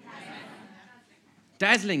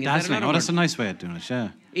 Dazzling. Is Dazzling. That another That's a word? nice way of doing it, yeah.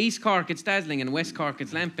 East Cork, it's Dazzling, and West Cork,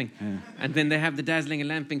 it's Lamping. Yeah. And then they have the Dazzling and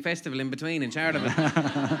Lamping Festival in between in Charleville.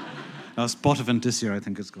 No, Spotivant this year, I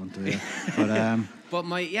think it's going to, yeah. But, But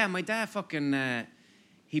my dad fucking,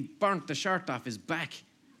 he burnt the shirt off his back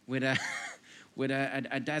with a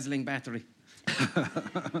a Dazzling battery.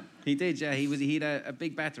 He did, yeah. He had a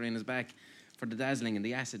big battery in his back for the Dazzling, and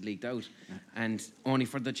the acid leaked out. And only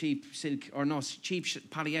for the cheap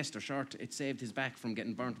polyester shirt, it saved his back from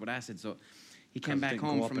getting burnt with acid. So he came back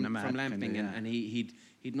home from Lamping, and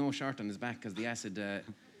he'd no shirt on his back because the acid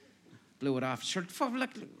blew it off. Sure,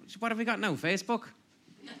 what have we got now? Facebook?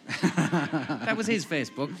 That was his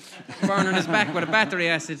Facebook. Burning his back with a battery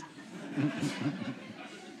acid.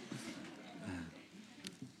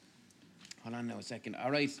 Hold on now a second.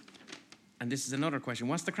 All right. And this is another question.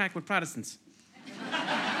 What's the crack with Protestants?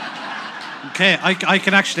 okay, I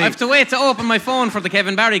can actually... I have to wait to open my phone for the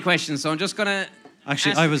Kevin Barry question, so I'm just going to...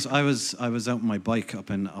 Actually, I was out on my bike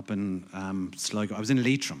up in Sligo. I was in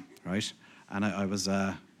Leitrim, right? And I was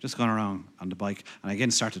just going around on the bike, and I again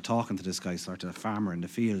started talking to this guy, a farmer in the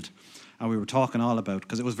field, and we were talking all about,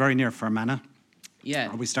 because it was very near Fermanagh. Yeah.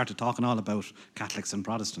 And we started talking all about Catholics and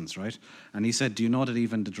Protestants, right? And he said, do you know that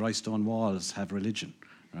even the dry stone walls have religion,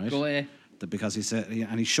 right? Go away. Because he said,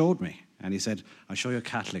 and he showed me, and he said, I'll show you a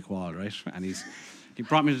Catholic wall, right? And he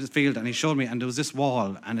brought me to the field, and he showed me, and there was this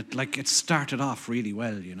wall, and it started off really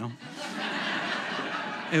well, you know?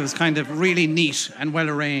 It was kind of really neat and well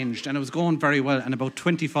arranged, and it was going very well. And about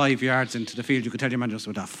 25 yards into the field, you could tell your man just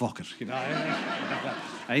went, fuck it, you know?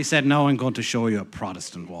 And he said, now I'm going to show you a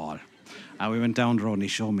Protestant wall. And we went down the road, and he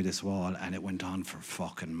showed me this wall, and it went on for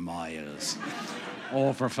fucking miles.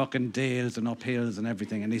 Over fucking dales and up hills and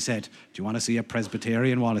everything. And he said, do you want to see a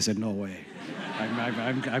Presbyterian wall? I said, no way.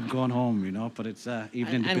 I'm going home, you know, but it's even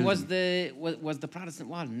in the building. And was the Protestant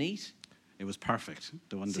wall neat? It was perfect.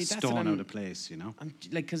 The stone out of place, you know.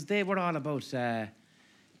 Because they were all about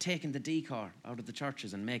taking the decor out of the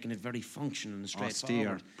churches and making it very functional and straightforward.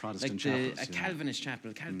 Austere Protestant chapels. A Calvinist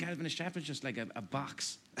chapel. Calvinist chapel is just like a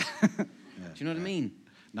box. Do you know what I mean?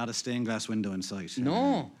 Not a stained glass window in sight.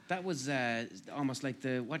 No, that was almost like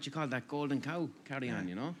what you call that golden cow carry-on,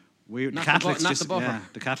 you know? The Catholics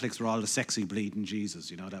the Catholics were all the sexy bleeding Jesus,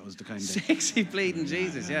 you know, that was the kind of... Sexy bleeding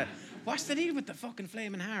Jesus, yeah. What's the deal with the fucking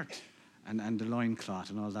flaming heart? And the loincloth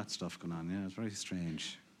and all that stuff going on, yeah, it's very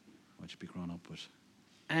strange what you'd be growing up with.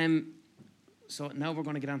 So now we're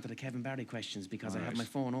going to get on to the Kevin Barry questions because I have my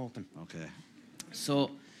phone open. Okay.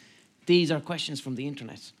 So these are questions from the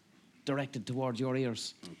internet directed towards your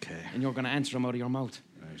ears. Okay. And you're going to answer them out of your mouth.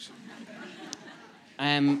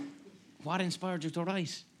 Right. What inspired you to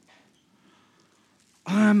write?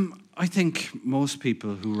 I think most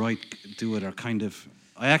people who do it are kind of...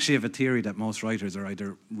 I actually have a theory that most writers are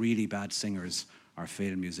either really bad singers or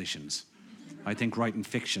failed musicians. I think writing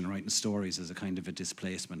fiction, writing stories is a kind of a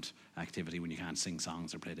displacement activity when you can't sing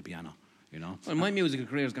songs or play the piano, you know? Well, my musical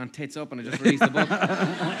career's gone tits up and I just released a book. So,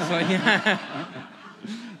 yeah.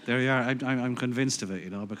 There you are. I'm convinced of it, you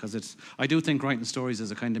know, because I do think writing stories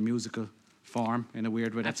is a kind of musical form in a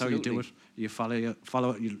weird way. That's Absolutely. how you do it. You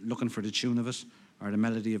follow it, you're looking for the tune of it or the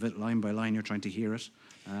melody of it, line by line, you're trying to hear it.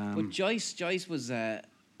 But Joyce was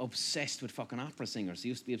obsessed with fucking opera singers. He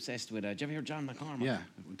used to be obsessed with... did you ever hear John McCormack? Yeah,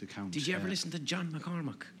 with the Count. Did you ever listen to John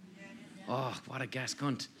McCormack? Yeah. Oh, what a gas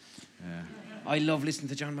cunt. Yeah. I love listening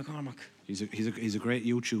to John McCormack. He's a great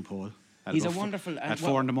YouTube hole. He's a wonderful... At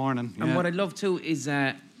 4 a.m. Yeah. And what I love too is...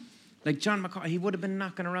 like John McCormack, he would have been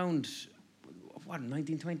knocking around... What,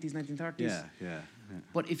 1920s, 1930s? Yeah.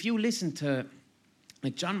 But if you listen to...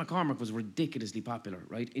 Like, John McCormack was ridiculously popular,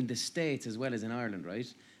 right? In the States as well as in Ireland,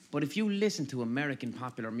 right? But if you listen to American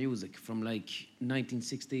popular music from, like,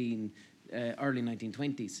 1916, early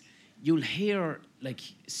 1920s, you'll hear, like,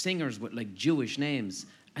 singers with, like, Jewish names,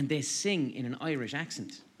 and they sing in an Irish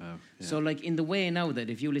accent. Oh, yeah. So, like, in the way now that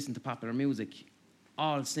if you listen to popular music,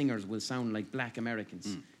 all singers will sound like black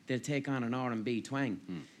Americans. They'll take on an R&B twang.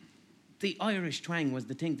 The Irish twang was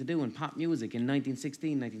the thing to do in pop music in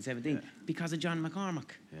 1916, 1917 because of John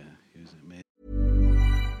McCormack. Yeah, he was amazing.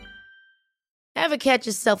 Ever catch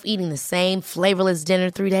yourself eating the same flavorless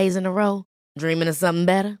dinner 3 days in a row? Dreaming of something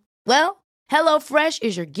better? Well, HelloFresh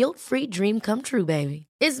is your guilt-free dream come true, baby.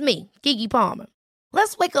 It's me, Keke Palmer.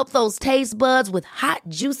 Let's wake up those taste buds with hot,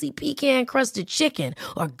 juicy pecan-crusted chicken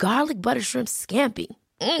or garlic butter shrimp scampi.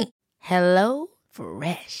 Hello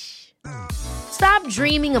Fresh. Stop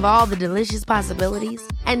dreaming of all the delicious possibilities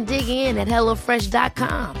and dig in at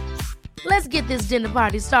HelloFresh.com. Let's get this dinner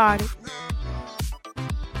party started.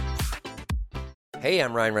 Hey,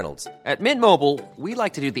 I'm Ryan Reynolds. At Mint Mobile, we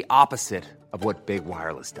like to do the opposite of what Big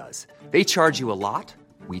Wireless does. They charge you a lot,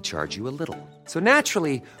 we charge you a little. So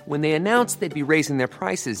naturally, when they announced they'd be raising their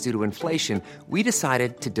prices due to inflation, we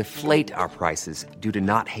decided to deflate our prices due to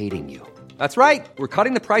not hating you. That's right. We're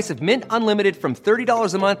cutting the price of Mint Unlimited from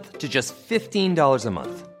 $30 a month to just $15 a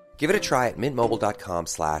month. Give it a try at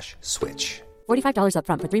mintmobile.com/switch. $45 up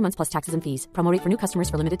front for 3 months plus taxes and fees. Promo rate for new customers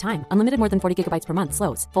for limited time. Unlimited more than 40 gigabytes per month.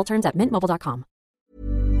 Slows full terms at mintmobile.com.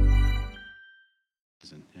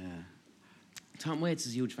 Yeah. Tom Waits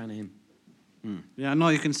is a huge fan of him. Yeah, no,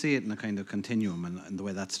 you can see it in a kind of continuum and the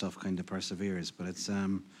way that stuff kind of perseveres. But it's,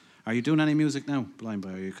 are you doing any music now, Blind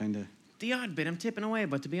Boy? Are you kind of... The odd bit, I'm tipping away,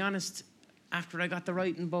 but to be honest, after I got the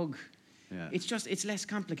writing bug, Yeah. it's less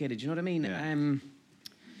complicated, you know what I mean? Yeah.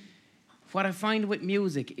 What I find with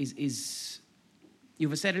music is you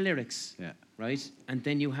have a set of lyrics, Yeah. right? And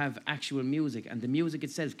then you have actual music, and the music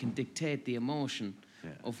itself can dictate the emotion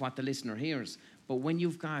of what the listener hears. But when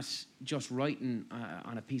you've got just writing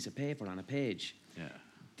on a piece of paper, on a page,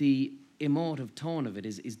 the emotive tone of it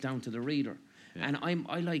is down to the reader. Yeah. And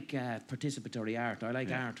I like participatory art. I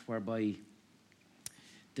like art whereby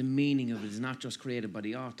the meaning of it is not just created by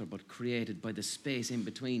the author, but created by the space in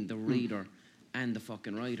between the reader and the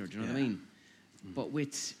fucking writer. Do you know what I mean? But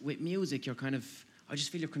with music, you're kind of... I just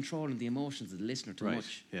feel you're controlling the emotions of the listener too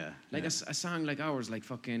much. Yeah. Like a song like ours, like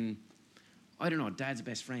fucking... I don't know, Dad's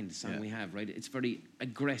Best Friend, the song we have, right? It's a very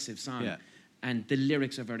aggressive song. Yeah. And the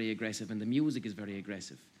lyrics are very aggressive and the music is very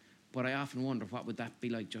aggressive. But I often wonder, what would that be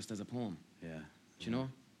like just as a poem? Yeah. Do you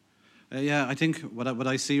know? Yeah, I think what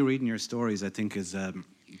I see reading your stories, I think, is that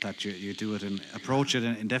you do it and approach it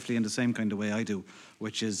in definitely in the same kind of way I do,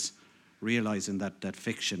 which is realising that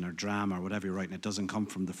fiction or drama or whatever you're writing, it doesn't come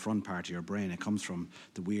from the front part of your brain. It comes from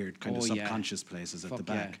the weird kind of subconscious places at the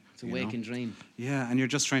back. It's a waking dream. Yeah, and you're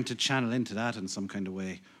just trying to channel into that in some kind of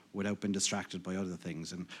way without being distracted by other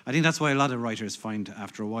things. And I think that's why a lot of writers find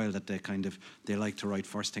after a while that they like to write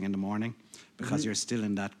first thing in the morning, because you're still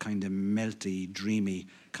in that kind of melty, dreamy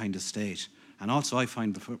kind of state. And also I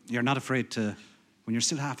find you're not afraid to, when you're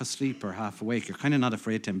still half asleep or half awake, you're kind of not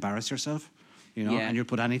afraid to embarrass yourself, you know, and you'll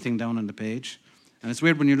put anything down on the page. And it's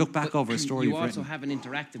weird when you look back over a story you you've also written. haven't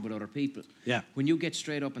interacted with other people. Yeah. When you get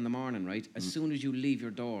straight up in the morning, right, as soon as you leave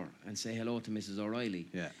your door and say hello to Mrs. O'Reilly,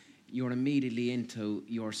 you're immediately into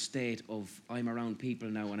your state of, I'm around people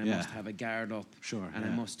now and I must have a guard up and I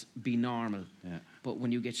must be normal. Yeah. But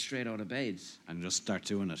when you get straight out of bed and just start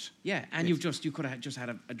doing it. Yeah, and you could have just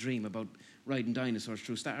had a dream about riding dinosaurs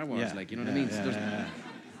through Star Wars, like, you know what I mean?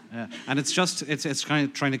 Yeah. And it's kind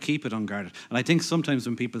of trying to keep it unguarded. And I think sometimes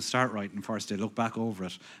when people start writing first, they look back over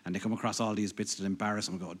it and they come across all these bits that embarrass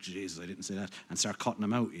them and go, oh, Jesus, I didn't say that, and start cutting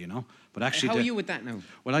them out, you know? But actually... How are you with that now?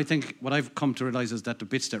 Well, I think what I've come to realise is that the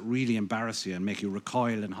bits that really embarrass you and make you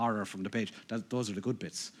recoil in horror from the page, those are the good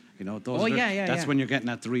bits. You know, that's when you're getting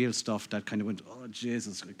at the real stuff that kind of went, oh,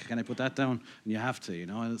 Jesus, can I put that down? And you have to, you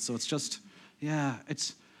know? So it's just,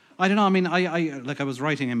 it's... I don't know. I mean, I was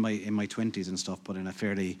writing in my 20s and stuff, but in a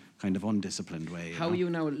fairly kind of undisciplined way. How are you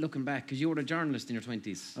now looking back? Because you were a journalist in your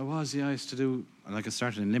 20s. I was, yeah. I used to do, I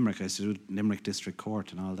started in Limerick. I used to do Limerick District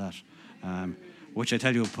Court and all that, which I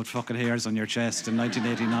tell you put fucking hairs on your chest in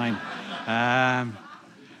 1989.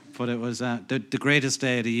 But it was the greatest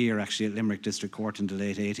day of the year, actually, at Limerick District Court in the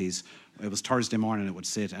late 80s. It was Thursday morning. It would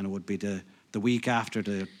sit, and it would be the week after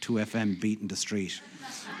the 2FM Beating the Street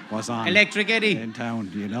was on. Electric Eddie. In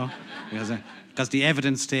town, you know. Because the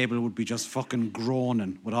evidence table would be just fucking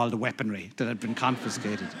groaning with all the weaponry that had been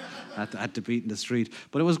confiscated at the Beating the Street.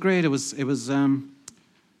 But it was great. It was.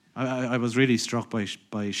 I was really struck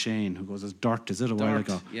by Shane, who goes as Dirt, is it, a while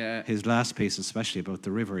ago? Yeah. His last piece, especially about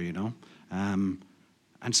the river, you know.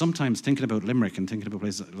 And sometimes thinking about Limerick and thinking about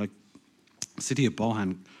places like City of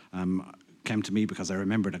Bohan, came to me because I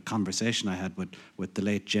remembered a conversation I had with the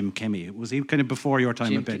late Jim Kemmy. Was he kind of before your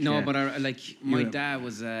time a bit? No, but my dad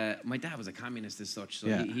was a communist as such, so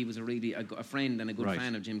he was a friend and a good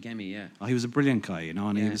fan of Jim Kemmy. Yeah. Oh, he was a brilliant guy, you know,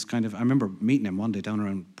 and he was kind of. I remember meeting him one day down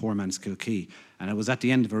around Poor Man's Kilkee, and it was at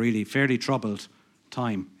the end of a really fairly troubled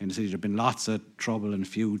time in the city. There'd been lots of trouble and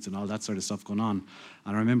feuds and all that sort of stuff going on,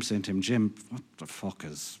 and I remember saying to him, Jim, what the fuck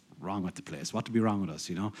is wrong with the place? What to be wrong with us,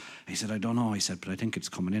 you know? He said, I don't know. He said, but I think it's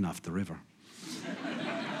coming in off the river.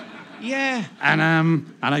 Yeah. And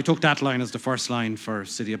I took that line as the first line for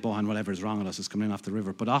City of Bohan, whatever is wrong with us is coming in off the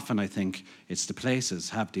river. But often I think it's the places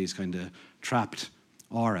have these kind of trapped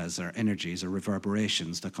auras or energies or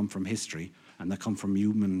reverberations that come from history and that come from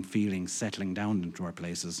human feelings settling down into our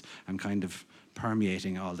places and kind of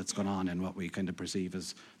permeating all that's gone on in what we kind of perceive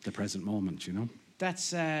as the present moment, you know?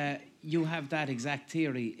 That's, you have that exact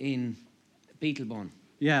theory in Beetlebone.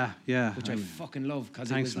 Yeah. Which I fucking love,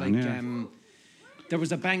 because it was man, like, There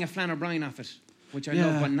was a bang of Flann O'Brien off it, which I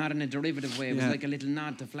love, but not in a derivative way. It was like a little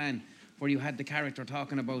nod to Flann, where you had the character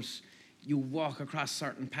talking about you walk across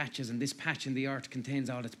certain patches, and this patch in the earth contains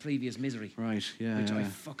all its previous misery. Right, yeah. Which I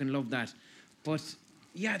fucking love that. But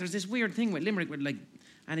yeah, there's this weird thing with Limerick, with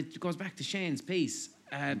and it goes back to Shane's piece,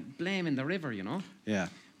 blaming the river, you know? Yeah.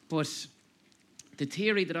 But the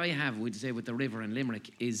theory that I have, we'd say, with the river and Limerick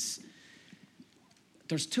is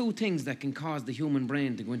there's two things that can cause the human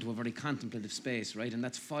brain to go into a very contemplative space, right? And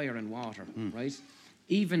that's fire and water, right?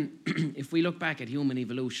 Even if we look back at human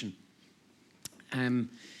evolution,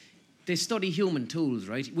 they study human tools,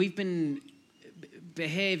 right? We've been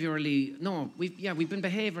behaviourally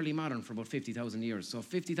modern for about 50,000 years. So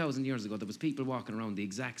 50,000 years ago, there was people walking around the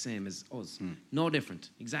exact same as us. No different,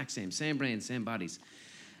 exact same brains, same bodies.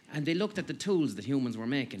 And they looked at the tools that humans were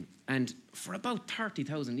making. And for about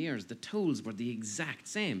 30,000 years, the tools were the exact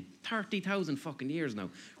same. 30,000 fucking years now.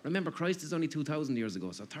 Remember, Christ is only 2,000 years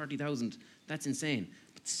ago, so 30,000, that's insane.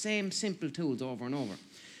 But same simple tools over and over.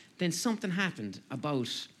 Then something happened about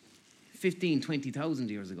 15, 20,000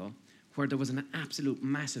 years ago, where there was an absolute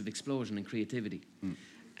massive explosion in creativity.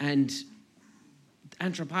 And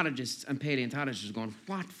anthropologists and paleontologists are going,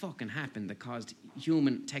 what fucking happened that caused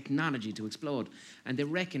human technology to explode? And they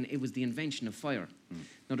reckon it was the invention of fire.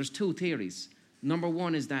 Now, there's two theories. Number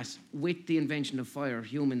one is that with the invention of fire,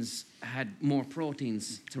 humans had more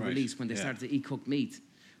proteins to release when they started to eat cooked meat.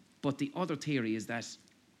 But the other theory is that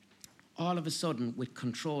all of a sudden, with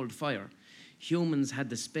controlled fire, humans had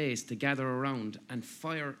the space to gather around and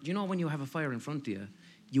fire. You know, when you have a fire in front of you,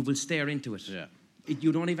 you will stare into it. Yeah.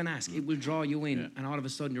 You don't even ask. It will draw you in, and all of a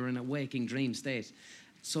sudden you're in a waking dream state.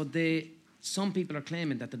 So some people are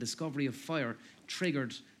claiming that the discovery of fire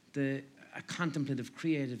triggered a contemplative,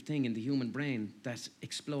 creative thing in the human brain that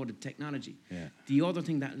exploded technology. Yeah. The other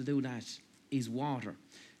thing that will do that is water.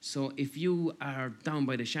 So if you are down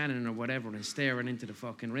by the Shannon or whatever and staring into the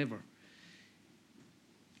fucking river,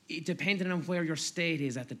 depending on where your state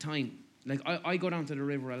is at the time. Like, I go down to the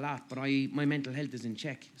river a lot, but my mental health is in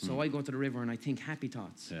check. So I go to the river and I think happy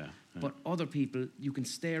thoughts. Yeah. But other people, you can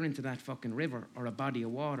stare into that fucking river or a body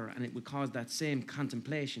of water and it will cause that same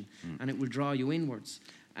contemplation and it will draw you inwards.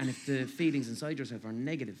 And if the feelings inside yourself are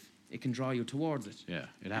negative, it can draw you towards it. Yeah,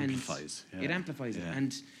 it amplifies. It amplifies it.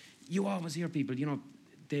 And you always hear people, you know,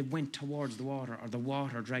 they went towards the water or the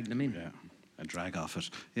water dragged them in. Yeah. A drag off it.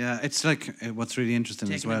 Yeah, it's like what's really interesting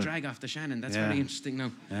taking as well. A drag off the Shannon. That's very interesting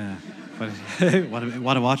now. Yeah, but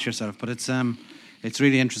what to watch yourself. But it's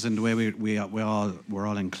really interesting the way we're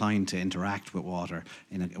all inclined to interact with water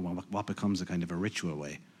in what becomes a kind of a ritual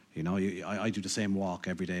way. You know, I do the same walk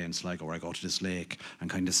every day in Sligo, where I go to this lake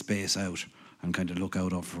and kind of space out and kind of look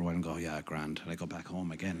out over for a while and go, yeah, grand, and I go back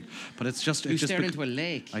home again. But it's just you stare into a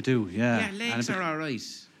lake. I do, yeah. Yeah, lakes are all right.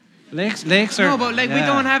 Lakes are... No, but we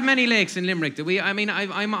don't have many lakes in Limerick, do we? I mean,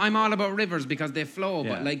 I'm all about rivers because they flow,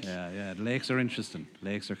 but like... Yeah, the lakes are interesting.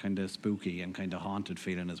 Lakes are kind of spooky and kind of haunted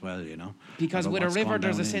feeling as well, you know? Because with a river,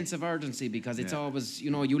 there's a sense of urgency because it's always,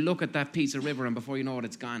 you know, you look at that piece of river and before you know it,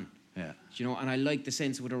 it's gone. Yeah. You know, and I like the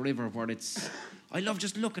sense with a river where it's... I love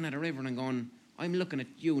just looking at a river and going, I'm looking at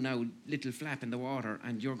you now, little flap in the water,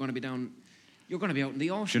 and you're going to be down... You're going to be out in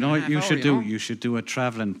the ocean. Do you know what you should do? You should do a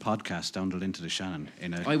travelling podcast down into the Shannon.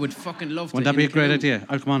 I would fucking love to. Wouldn't that be a great idea?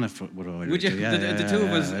 I'll come on if... Would you? The two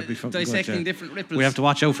of us dissecting different ripples. We have to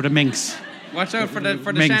watch out for the minks. Watch out for the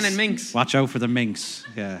Shannon minks. Watch out for the minks.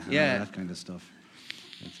 Yeah. That kind of stuff.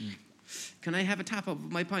 Can I have a tap of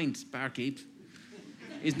my pint, barkeep?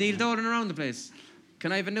 Is Neil Dolan around the place?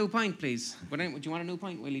 Can I have a new pint, please? Do you want a new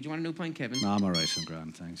pint, Willie? Do you want a new pint, Kevin? No, I'm all right. I'm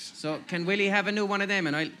grand, thanks. So, can Willie have a new one of them?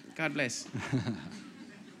 And God bless.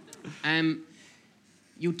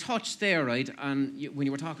 You touched there, right, when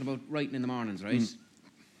you were talking about writing in the mornings, right?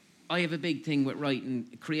 I have a big thing with writing,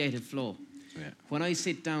 creative flow. Yeah. When I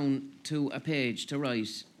sit down to a page to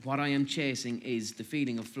write, what I am chasing is the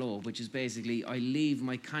feeling of flow, which is basically I leave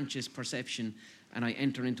my conscious perception and I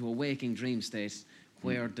enter into a waking dream state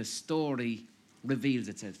where the story reveals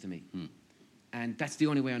itself to me. And that's the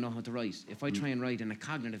only way I know how to write. If I try and write in a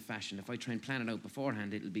cognitive fashion, if I try and plan it out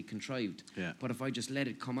beforehand, it'll be contrived. Yeah. But if I just let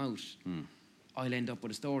it come out, I'll end up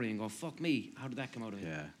with a story and go, fuck me, how did that come out of it?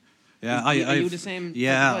 Yeah. Are you the same?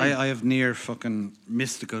 Yeah, I have near fucking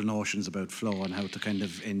mystical notions about flow and how to kind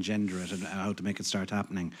of engender it and how to make it start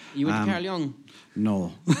happening. You went to Carl Jung?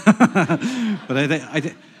 No. But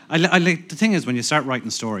I like, the thing is, when you start writing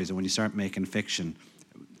stories and when you start making fiction,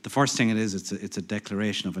 the first thing it's a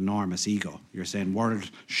declaration of enormous ego. You're saying, world,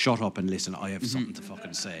 shut up and listen, I have something to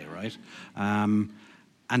fucking say, right?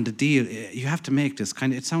 And the deal, you have to make this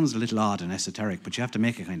kind of, it sounds a little odd and esoteric, but you have to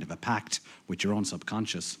make a kind of a pact with your own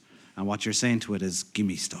subconscious. And what you're saying to it is,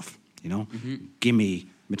 gimme stuff, you know? Gimme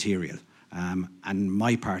material. And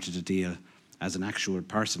my part of the deal as an actual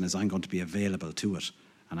person is I'm going to be available to it.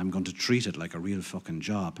 And I'm going to treat it like a real fucking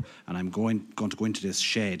job. And I'm going to go into this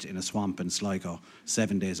shed in a swamp in Sligo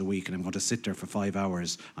 7 days a week, and I'm going to sit there for 5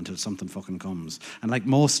 hours until something fucking comes. And like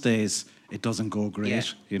most days, it doesn't go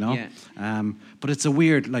great, you know? Yeah. But it's a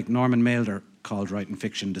weird, like Norman Mailer called writing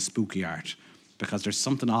fiction the spooky art, because there's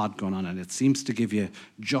something odd going on, and it seems to give you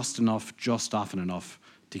just enough, just often enough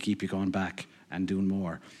to keep you going back and doing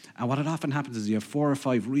more. And what it often happens is you have 4 or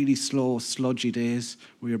 5 really slow, sludgy days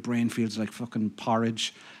where your brain feels like fucking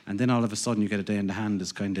porridge, and then all of a sudden you get a day in the hand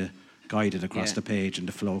that's kind of guided across the page and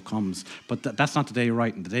the flow comes. But that's not the day you're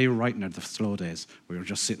writing. The day you're writing are the slow days where you're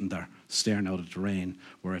just sitting there staring out at the rain,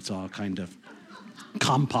 where it's all kind of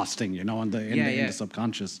composting, you know, in the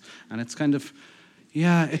subconscious. And it's kind of,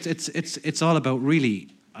 it's all about really,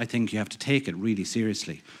 I think you have to take it really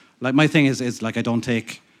seriously. Like my thing is like I don't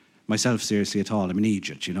take myself seriously at all. I'm an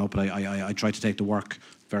idiot, you know, but I try to take the work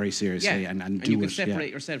very seriously and do it. You can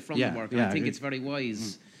separate yourself from the work. Yeah, I think it's very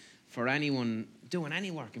wise for anyone doing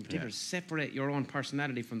any work in particular, separate your own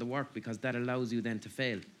personality from the work, because that allows you then to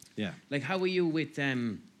fail. Yeah. Like how are you with,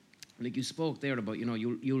 like you spoke there about, you know,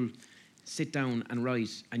 you'll sit down and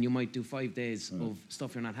write, and you might do 5 days of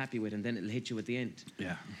stuff you're not happy with, and then it'll hit you at the end.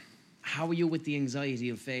 Yeah. How are you with the anxiety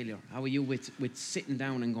of failure? How are you with sitting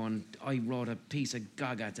down and going, I wrote a piece of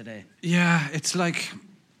gaga today? Yeah, it's like,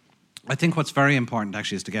 I think what's very important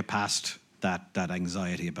actually is to get past that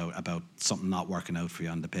anxiety about something not working out for you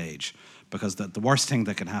on the page. Because the worst thing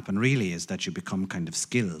that can happen really is that you become kind of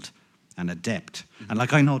skilled and adept. And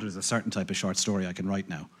like I know there's a certain type of short story I can write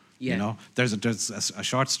now. Yeah. You know, there's a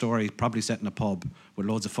short story probably set in a pub with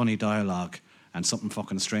loads of funny dialogue and something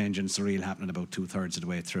fucking strange and surreal happening about 2/3 of the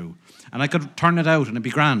way through. And I could turn it out and it'd be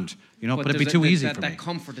grand, you know, but it'd be too easy for me. That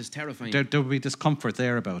comfort is terrifying. There would be discomfort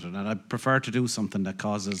there about it, and I prefer to do something that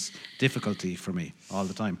causes difficulty for me all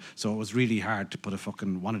the time. So it was really hard to put a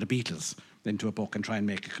fucking one of the Beatles into a book and try and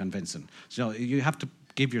make it convincing. So you have to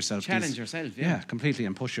give yourself challenge yourself, yeah, completely,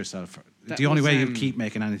 and push yourself. The only way you keep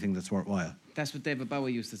making anything that's worthwhile. That's what David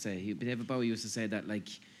Bowie used to say. David Bowie used to say that, like,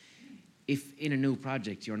 if in a new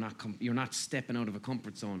project you're not stepping out of a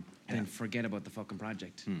comfort zone, then forget about the fucking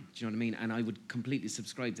project. Do you know what I mean? And I would completely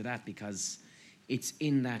subscribe to that, because it's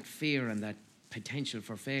in that fear and that potential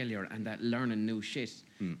for failure and that learning new shit.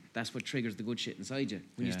 That's what triggers the good shit inside you.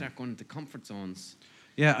 When you start going into comfort zones.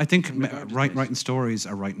 Yeah, I think writing stories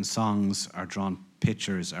or writing songs or drawing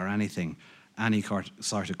pictures or anything, any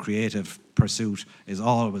sort of creative pursuit is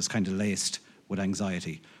always kind of laced with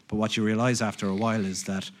anxiety. But what you realise after a while is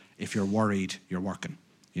that if you're worried, you're working,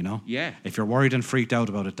 you know? Yeah. If you're worried and freaked out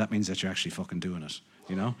about it, that means that you're actually fucking doing it,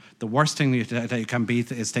 you know? The worst thing that you can be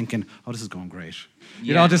is thinking, oh, this is going great.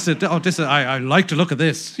 You know, I like to look at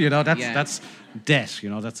this, you know? That's debt, you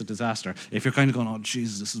know? That's a disaster. If you're kind of going, oh,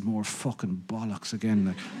 Jesus, this is more fucking bollocks again,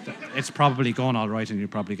 like, it's probably going all right and you'll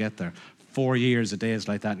probably get there. 4 years of days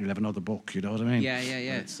like that and you'll have another book, you know what I mean?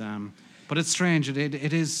 Yeah. But it's strange.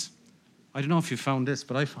 It is... I don't know if you found this,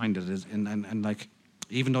 but I find it is, and like,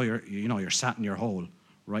 even though you're sat in your hole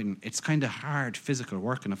writing, it's kind of hard physical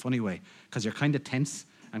work in a funny way, because you're kind of tense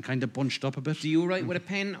and kind of bunched up a bit. Do you write with a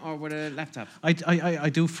pen or with a laptop? I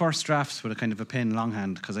do first drafts with a kind of a pen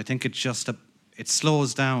longhand, because I think it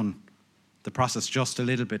slows down the process just a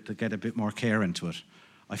little bit to get a bit more care into it.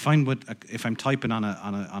 I find if I'm typing on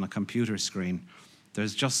a computer screen,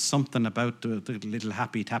 there's just something about the little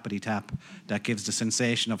happy tappity tap that gives the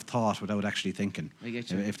sensation of thought without actually thinking. I get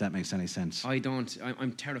you. If that makes any sense. I don't.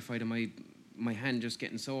 I'm terrified of my hand just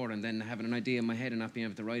getting sore and then having an idea in my head and not being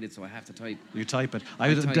able to write it, so I have to type. You type it.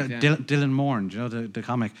 Dylan Moran, do you know the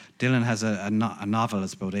comic? Dylan has a novel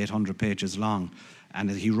that's about 800 pages long, and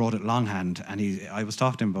he wrote it longhand, and I was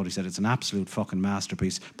talking to him about it. He said it's an absolute fucking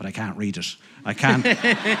masterpiece, but I can't read it. I can't.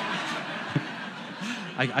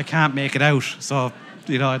 I can't make it out, so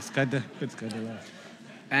you know it's kind of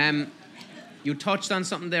that. You touched on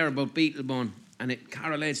something there about Beetlebone, and it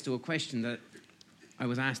correlates to a question that I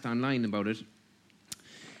was asked online about it.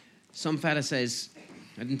 Some fella says,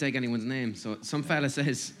 I didn't take anyone's name, so some fella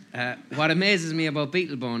says, what amazes me about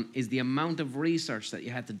Beetlebone is the amount of research that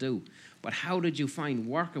you had to do, but how did you find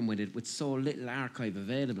working with it with so little archive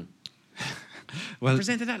available? Well, I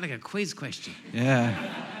presented that like a quiz question.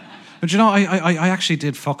 Yeah. But you know, I actually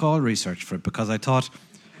did fuck all research for it, because I thought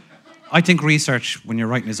I think research, when you're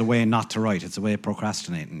writing, is a way not to write. It's a way of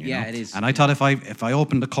procrastinating. You know? it is. And I thought if I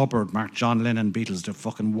opened the cupboard, marked John Lennon, Beatles, the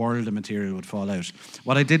fucking world of material would fall out.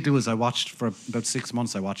 What I did do is I watched, for about 6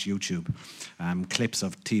 months, I watched YouTube, clips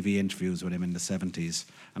of TV interviews with him in the 70s,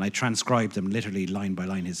 and I transcribed them literally line by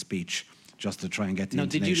line, his speech, just to try and get the Now,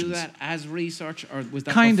 intonations. did you do that as research, or was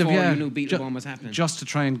that Kind before of, yeah. you knew Beetlebone was happening? Just to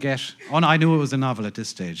try and get... Oh, no, I knew it was a novel at this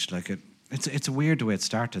stage. Like It's a weird way it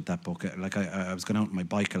started, that book. Like I was going out on my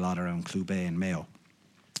bike a lot around Clew Bay and Mayo,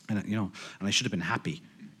 and and I should have been happy,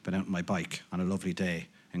 been out on my bike on a lovely day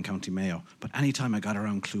in County Mayo. But any time I got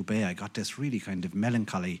around Clew Bay, I got this really kind of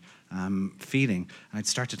melancholy feeling, and I'd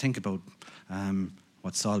start to think about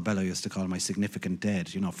what Saul Bellow used to call my significant dead.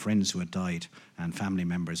 Friends who had died and family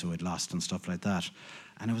members who had lost and stuff like that.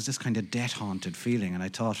 And it was this kind of death-haunted feeling, and I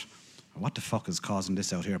thought, what the fuck is causing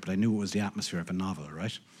this out here? But I knew it was the atmosphere of a novel,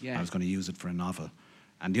 right? Yeah. I was going to use it for a novel.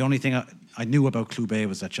 And the only thing I knew about Clew Bay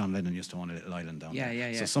was that John Lennon used to own a little island down there.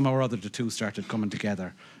 Yeah. So somehow or other the two started coming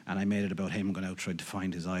together, and I made it about him going out trying to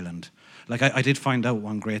find his island. Like I did find out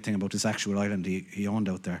one great thing about this actual island he owned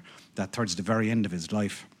out there, that towards the very end of his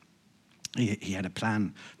life, he had a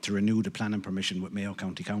plan to renew the planning permission with Mayo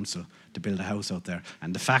County Council to build a house out there.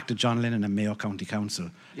 And the fact that John Lennon and Mayo County Council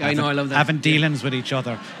I love that. having dealings with each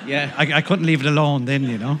other, Yeah. I couldn't leave it alone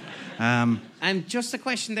then, And just a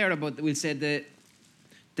question there about, we'll say,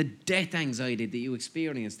 the death anxiety that you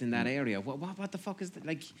experienced in that area. What the fuck is that?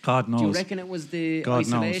 Like, God knows. Do you reckon it was the God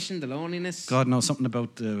isolation, the loneliness? God knows, something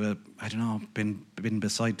about I don't know, been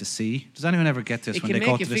beside the sea. Does anyone ever get this It when can they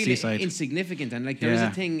go make to you the feel seaside? insignificant, and like there is Yeah.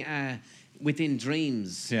 a thing within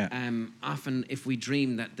dreams. Yeah. Often, if we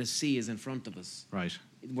dream that the sea is in front of us, Right.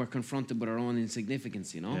 we're confronted with our own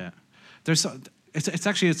insignificance. Yeah. It's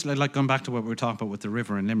like going back to what we were talking about with the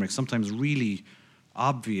river in Limerick. Sometimes really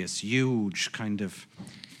obvious, huge kind of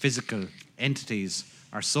physical entities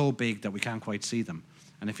are so big that we can't quite see them.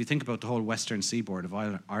 And if you think about the whole western seaboard of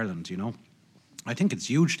Ireland, I think it's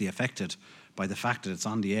hugely affected by the fact that it's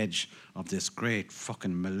on the edge of this great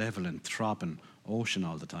fucking malevolent, throbbing ocean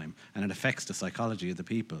all the time. And it affects the psychology of the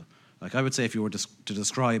people. Like I would say if you were to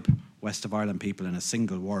describe West of Ireland people in a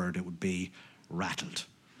single word, it would be rattled.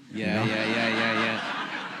 Yeah.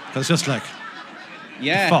 Because just like...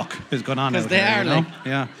 Yeah. The fuck is going on out they here, are, you know? like...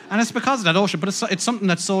 Yeah. And it's because of that ocean, but it's something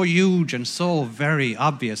that's so huge and so very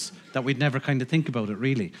obvious that we'd never kind of think about it,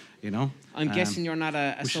 really, I'm guessing you're not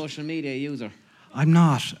a social media user. I'm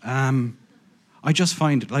not. I just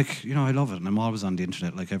find, I love it, and I'm always on the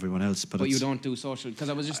internet like everyone else. But you don't do social... Because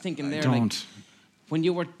I was just thinking there, I don't. When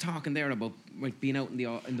you were talking there about being out in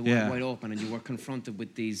the Yeah. wide open, and you were confronted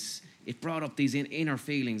with these... It brought up these inner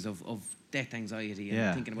feelings of death anxiety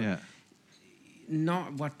and thinking about...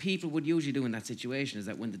 Not what people would usually do in that situation is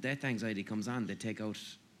that when the death anxiety comes on, they take out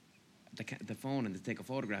the phone and they take a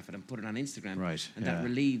photograph of it and put it on Instagram, Right, and yeah. that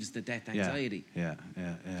relieves the death anxiety. Yeah.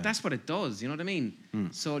 That's what it does. You know what I mean?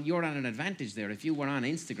 So you're at an advantage there. If you were on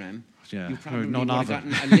Instagram, Yeah. you probably No would have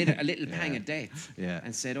novel. gotten a little pang of death, Yeah.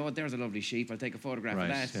 and said, "Oh, there's a lovely sheep. I'll take a photograph Right,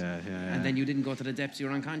 of that." yeah. And then you didn't go to the depths. You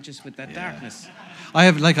were unconscious with that darkness. I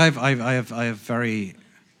have very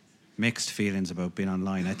mixed feelings about being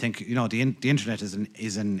online. I think the internet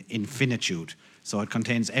is an infinitude, so it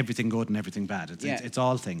contains everything good and everything bad. It's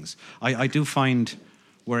all things. I do find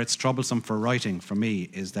where it's troublesome for writing for me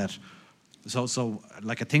is that so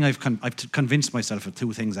like a thing I've convinced myself of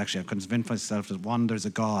two things actually. I've convinced myself that one, there's a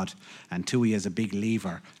God, and two, he has a big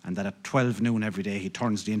lever, and that at 12 noon every day he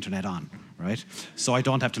turns the internet on, right? So I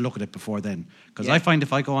don't have to look at it before then, because I find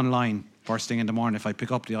if I go online first thing in the morning, if I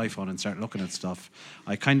pick up the iPhone and start looking at stuff,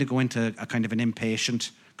 I kind of go into a kind of an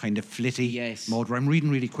impatient, kind of flitty mode where I'm reading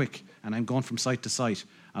really quick and I'm going from site to site.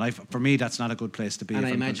 And for me, that's not a good place to be. And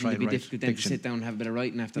if I I'm imagine it'd be difficult then to fiction. sit down and have a bit of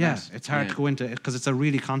writing after Yeah, that. it's hard to go into it because it's a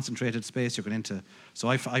really concentrated space you're going into. So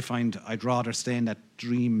I find I'd rather stay in that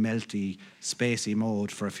dream melty, spacey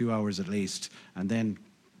mode for a few hours at least, and then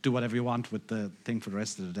do whatever you want with the thing for the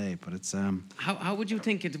rest of the day. But it's How would you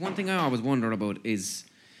think it? One thing I always wonder about is,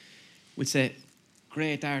 we'd say,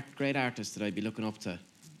 great artists that I'd be looking up to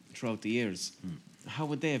throughout the years. How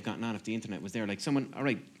would they have gotten on if the internet was there? Like someone, all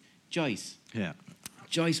right, Joyce. Yeah.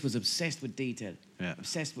 Joyce was obsessed with detail,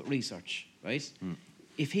 obsessed with research, right?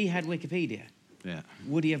 If he had Wikipedia,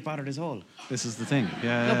 would he have bothered us all? This is the thing.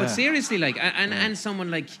 No, but seriously, like, and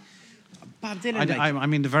someone like Bob Dylan. I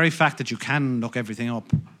mean, the very fact that you can look everything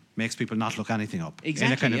up makes people not look anything up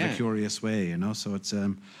in a kind of a curious way, So it's,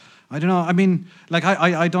 I don't know. I mean, like,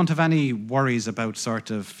 I don't have any worries about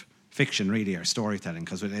sort of fiction, really, or storytelling,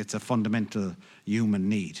 because it's a fundamental human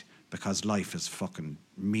need, because life is fucking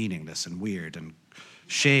meaningless and weird and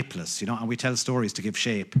shapeless, and we tell stories to give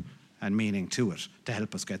shape and meaning to it to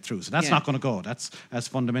help us get through. So that's Yeah. not going to go. That's as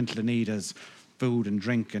fundamental a need as food and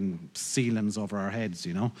drink and ceilings over our heads,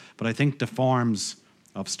 you know. But I think the forms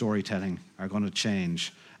of storytelling are going to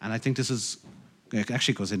change. And I think it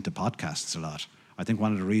actually goes into podcasts a lot. I think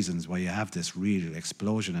one of the reasons why you have this real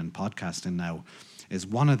explosion in podcasting now is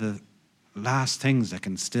one of the last things that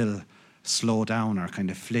can still slow down our kind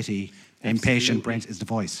of flitty, impatient brains is the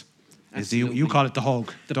voice. Is the, you call it the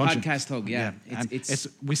hug, The don't podcast hug, yeah.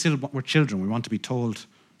 We're children. We want to be told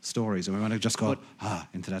stories, and we want to just go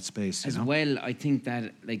into that space. As well, I think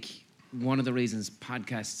that like one of the reasons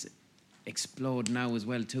podcasts explode now as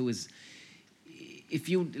well too is if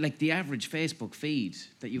you like the average Facebook feed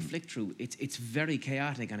that you flick through, it's very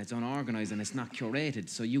chaotic and it's unorganized and it's not curated.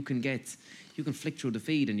 So you can flick through the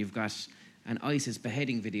feed and you've got an ISIS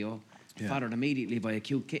beheading video followed immediately by a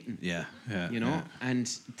cute kitten. You know, and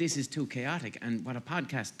this is too chaotic. And what a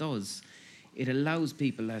podcast does, it allows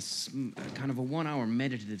people as kind of a 1 hour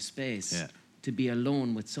meditative space to be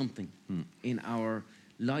alone with something in our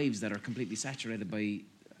lives that are completely saturated by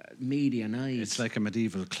media noise. It's like a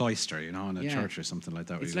medieval cloister, you know, in a church or something like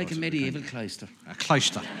that. It's like a medieval cloister. A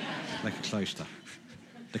cloister. Like a cloister.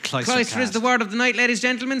 The cloister. Cloister is the word of the night, ladies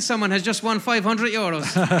and gentlemen. Someone has just won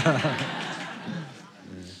 €500.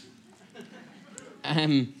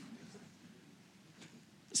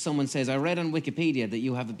 Someone says, I read on Wikipedia that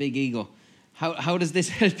you have a big ego. How does this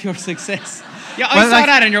help your success? Yeah, I saw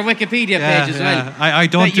that on your Wikipedia page as well. I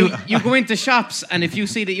don't do... You go into shops, and if you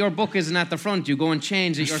see that your book isn't at the front, you go and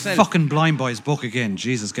change it yourself. Fucking Blind Boy's book again.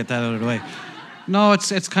 Jesus, get that out of the way. No,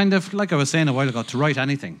 it's kind of, like I was saying a while ago, to write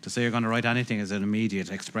anything. To say you're going to write anything is an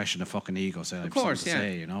immediate expression of fucking ego. So of course, yeah.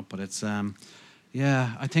 Say, you know, but it's...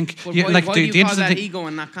 yeah, I think... But why do you call that ego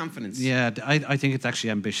and not confidence? Yeah, I think it's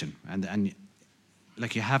actually ambition. And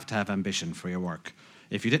like, you have to have ambition for your work.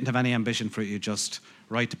 If you didn't have any ambition for it, you just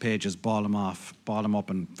write the pages, ball them up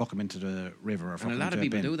and fuck them into the river or fuck them into a bin. And a lot of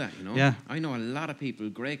people do that, you know? Yeah. I know a lot of people,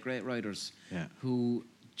 great writers, who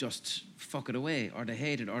just fuck it away, or they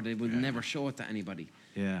hate it, or they will never show it to anybody.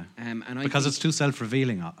 Yeah. And because it's too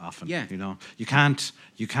self-revealing often, you know? You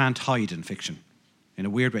can't hide in fiction. In a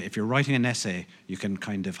weird way, if you're writing an essay, you can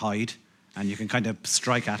kind of hide and you can kind of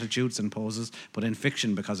strike attitudes and poses. But in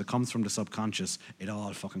fiction, because it comes from the subconscious, it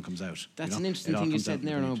all fucking comes out. That's an interesting thing you said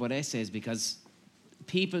there now about essays, because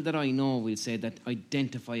people that I know will say that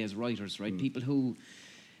identify as writers, right? People who,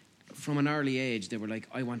 from an early age, they were like,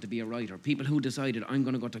 I want to be a writer. People who decided, I'm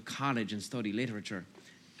going to go to college and study literature,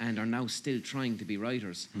 and are now still trying to be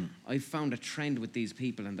writers. I've found a trend with these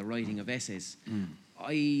people and the writing of essays.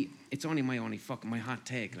 It's only my hot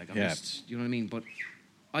take. Like, I'm just, you know what I mean? But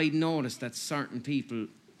I noticed that certain people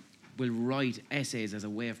will write essays as a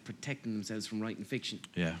way of protecting themselves from writing fiction.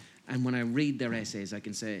 Yeah. And when I read their essays, I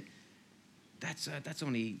can say, that's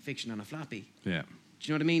only fiction on a floppy. Yeah. Do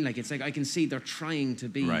you know what I mean? Like, it's like I can see they're trying to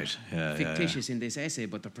be fictitious in this essay,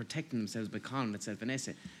 but they're protecting themselves by calling itself an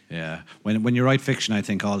essay. Yeah. When you write fiction, I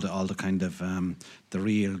think all the kind of the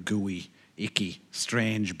real gooey, icky,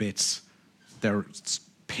 strange bits, they're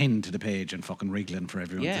pinned to the page and fucking wriggling for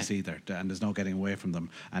everyone to see there, and there's no getting away from them.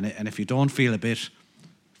 And if you don't feel a bit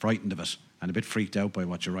frightened of it and a bit freaked out by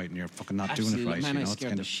what you're writing, you're fucking not doing it right. Man, you know? I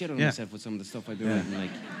scared the shit out of myself with some of the stuff I'd be writing.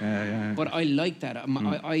 Like, But I like that.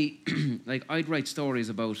 I like, I'd write stories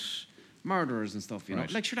about murderers and stuff, you know.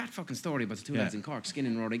 Like, sure, that fucking story about the two lads in Cork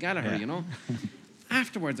skinning Rory Gallagher, you know.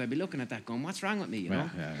 Afterwards, I'd be looking at that going, what's wrong with me, you know?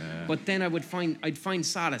 But then I'd find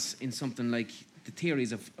solace in something like the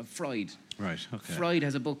theories of Freud. Right, okay. Freud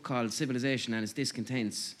has a book called Civilization and its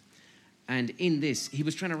Discontents. And in this, he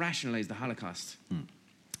was trying to rationalize the Holocaust.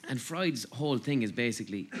 And Freud's whole thing is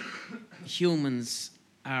basically humans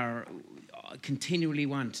are continually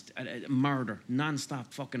want murder,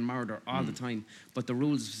 non-stop fucking murder all the time. But the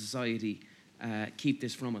rules of society keep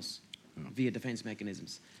this from us via defense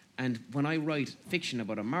mechanisms. And when I write fiction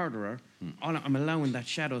about a murderer, I'm allowing that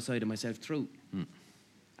shadow side of myself through.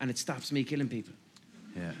 And it stops me killing people.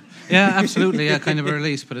 Yeah, absolutely. Yeah, kind of a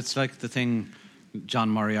release. But it's like the thing John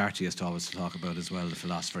Moriarty used to always talk about as well, the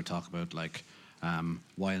philosopher talk about, like,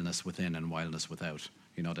 wildness within and wildness without.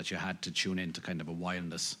 You know, that you had to tune into kind of a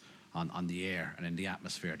wildness on the air and in the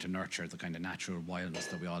atmosphere to nurture the kind of natural wildness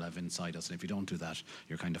that we all have inside us. And if you don't do that,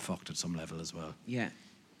 you're kind of fucked at some level as well. Yeah.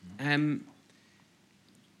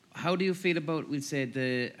 How do you feel about, we'll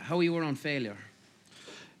say, how you were on failure?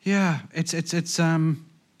 Yeah, it's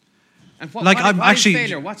and what, like, what, I'm what actually, is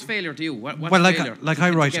failure? What's failure to you? What's well, failure?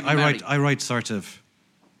 I write sort of,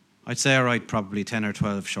 I'd say I write probably 10 or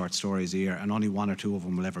 12 short stories a year, and only one or two of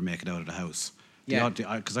them will ever make it out of the house. Yeah.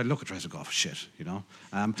 Because I look at it and go, oh, shit, you know.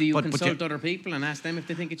 Do you but consult other people and ask them if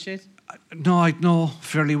they think it's shit? No, I know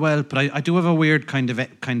fairly well, but I do have a weird kind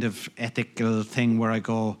of ethical thing where I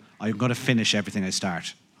go, I'm going to finish everything I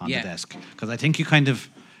start on the desk. Because I think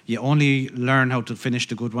you only learn how to finish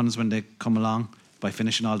the good ones when they come along by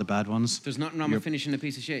finishing all the bad ones. There's nothing wrong with finishing a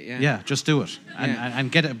piece of shit, Yeah, just do it.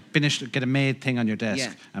 And get a made thing on your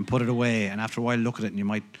desk and put it away. And after a while, look at it and you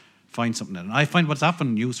might find something. And I find what's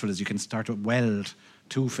often useful is you can start to weld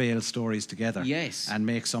 2 failed stories together. Yes. And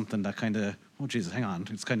make something that kind of, oh, Jesus, hang on.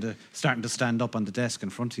 It's kind of starting to stand up on the desk in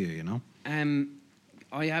front of you, you know?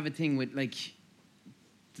 I have a thing with, like,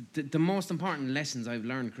 the most important lessons I've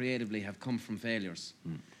learned creatively have come from failures.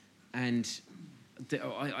 And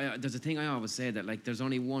there's a thing I always say that, like, there's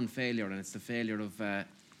only one failure, and it's the failure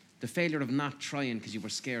of not trying because you were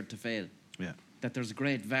scared to fail. Yeah. That there's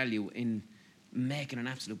great value in making an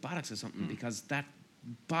absolute bollocks of something because that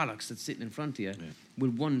bollocks that's sitting in front of you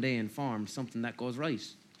will one day inform something that goes right.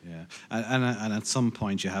 Yeah, and at some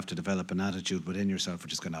point you have to develop an attitude within yourself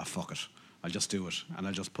which is going, fuck it, I'll just do it and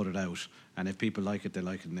I'll just put it out, and if people like it, they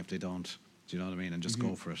like it, and if they don't, do you know what I mean, and just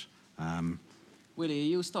go for it. Willie, are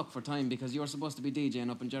you stuck for time because you're supposed to be DJing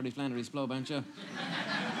up in Jerry Flannery's Club, aren't you? Are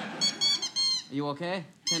you okay?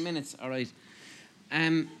 10 minutes, all right.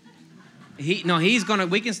 He's gonna.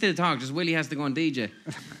 We can still talk. Just Willie has to go and DJ.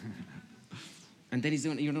 And then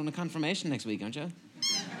you're doing a confirmation next week, aren't you?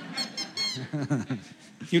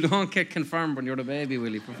 You don't get confirmed when you're the baby,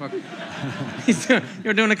 Willie. For fuck.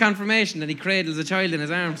 You're doing a confirmation, and he cradles a child in his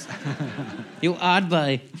arms. You odd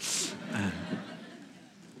boy.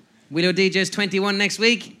 Willow DJ's 21 next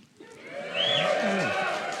week.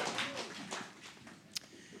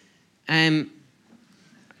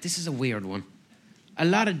 This is a weird one. A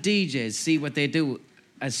lot of DJs see what they do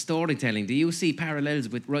as storytelling. Do you see parallels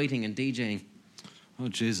with writing and DJing? Oh,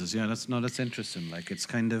 Jesus, yeah, that's interesting. Like, it's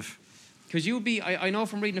kind of... Because I know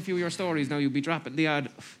from reading a few of your stories now, you'll be dropping the odd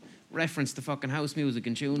reference to fucking house music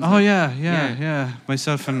and tunes. Oh, yeah.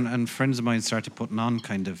 Myself and friends of mine started putting on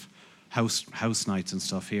kind of house nights and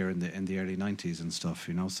stuff here in the early 90s and stuff,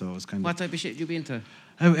 you know, so it was kind of... What type of shit did you be into?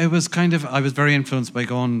 It was kind of... I was very influenced by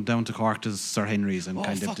going down to Cork to Sir Henry's and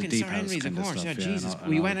kind of the deep Sir house Henry's, kind of course, stuff. yeah, Jesus.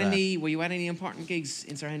 Were you at any important gigs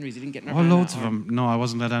in Sir Henry's? You didn't get... loads of them. No, I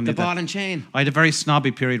wasn't at any The of that. Ball and Chain. I had a very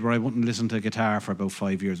snobby period where I wouldn't listen to guitar for about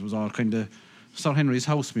 5 years. It was all kind of Sir Henry's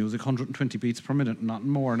house music, 120 beats per minute, not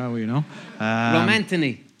more now, you know.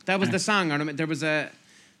 Romanthony. That was the song. I remember there was a...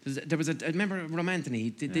 I remember Romanthony. He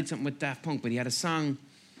did something with Daft Punk, but he had a song.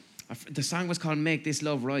 The song was called "Make This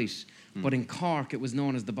Love Right," but in Cork it was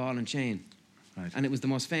known as "The Ball and Chain," and it was the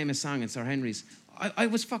most famous song in Sir Henry's. I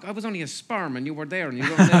was only a sperm, and you were there, and you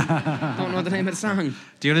don't know the name of the song.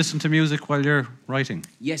 Do you listen to music while you're writing?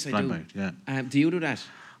 Yes, I do. Yeah. Do you do that?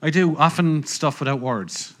 I do. Often stuff without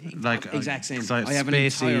words, like exact same. I have an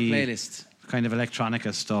entire playlist. Kind of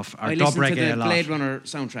electronica stuff. Or I dub listen to reggae the a lot. Blade Runner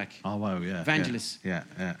soundtrack. Oh wow, yeah. Vangelis. Yeah.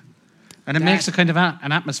 And it makes a kind of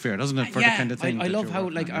an atmosphere, doesn't it, for the kind of thing? I love how,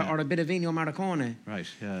 like, or a bit of Ennio Morricone. Right,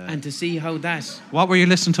 yeah. And to see how that... What were you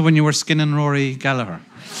listening to when you were skinning Rory Gallagher?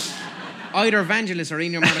 Either Vangelis or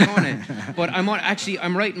Ennio Morricone. But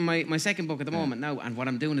I'm writing my second book at the moment now, and what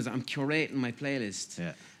I'm doing is I'm curating my playlist.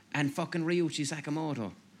 Yeah. And fucking Ryuichi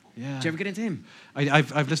Sakamoto. Yeah. Did you ever get into him?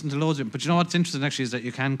 I've listened to loads of him, but you know what's interesting actually is that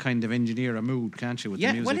you can kind of engineer a mood, can't you, with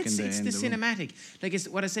the music? Well, it's the cinematic. Like, it's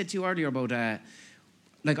what I said to you earlier about...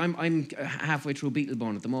 like, I'm halfway through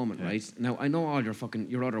Beetleborn at the moment, right? Now, I know all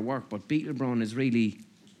your other work, but Beetleborn is really...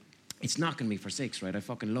 It's knocking me for 6, right? I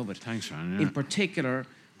fucking love it. Thanks, man. Yeah. In particular,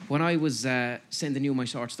 when I was sending you my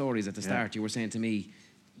short stories at the start, you were saying to me,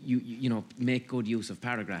 you know, make good use of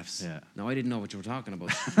paragraphs. Yeah. Now, I didn't know what you were talking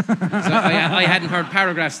about. So I hadn't heard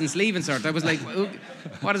paragraphs since leaving cert. I was like,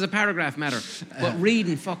 what does a paragraph matter? But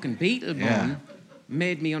reading fucking Beetleborn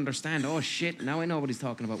made me understand, oh shit, now I know what he's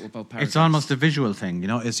talking about paragraphs. It's almost a visual thing, you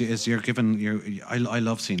know, is you're given... I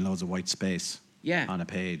love seeing loads of white space on a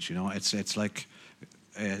page, you know. It's like...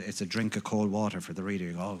 it's a drink of cold water for the reader.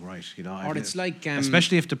 You go, oh, right, you know. Or it's like...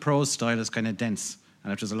 especially if the prose style is kind of dense.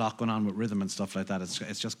 And if there's a lot going on with rhythm and stuff like that,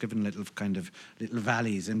 it's just giving little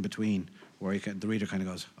valleys in between where the reader kind of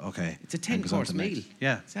goes, okay. It's a 10-course meal.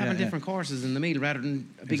 Yeah. It's having different courses in the meal rather than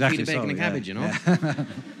a big Exactly feed of bacon and cabbage, you know. Yeah.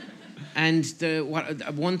 And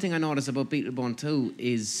one thing I noticed about Beetleborn too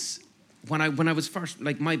is when I was first,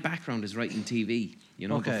 like, my background is writing TV, you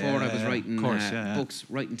know. Okay, before I was writing books,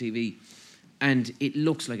 writing TV, and it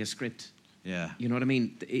looks like a script. Yeah. You know what I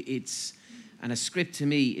mean? And a script to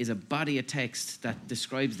me is a body of text that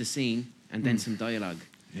describes the scene and then some dialogue.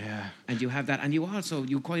 Yeah. And you have that. And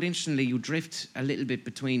you quite interestingly, you drift a little bit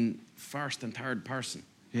between first and third person.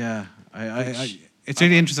 Yeah, it's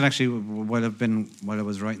really interesting actually. While I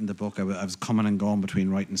was writing the book, I was coming and going between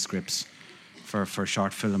writing scripts for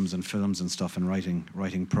short films and stuff, and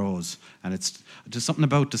writing prose. And it's just something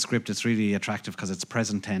about the script. It's really attractive because it's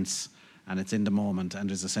present tense and it's in the moment, and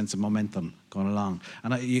there's a sense of momentum going along.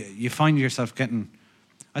 And you find yourself getting.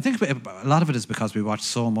 I think a lot of it is because we watch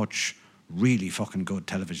so much really fucking good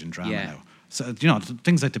television drama now. So,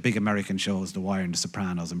 things like the big American shows, The Wire and The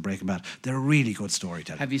Sopranos and Breaking Bad, they're really good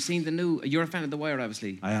storytelling. Have you seen the new... You're a fan of The Wire,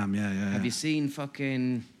 obviously. I am, yeah. Have you seen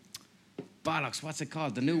fucking... Bollocks, what's it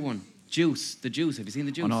called? The new one. Juice. The Juice. Have you seen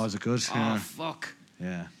The Juice? Oh, no, is it good? Oh, fuck.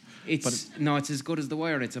 Yeah. It's as good as The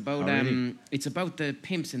Wire. It's about really? It's about the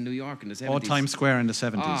pimps in New York in the 70s. Oh, Times Square in the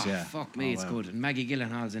 70s, oh, yeah. Fuck me, it's good. And Maggie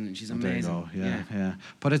Gyllenhaal's in it, and she's There amazing. you go. Yeah.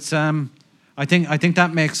 But it's I think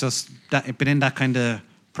that makes us but in that kind of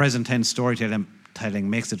present tense storytelling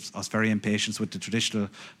makes us very impatient with the traditional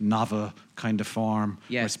novel kind of form,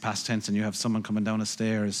 where it's past tense and you have someone coming down the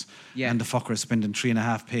stairs and the fucker is spending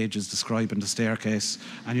 3.5 pages describing the staircase,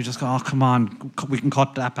 and you just go, oh, come on, we can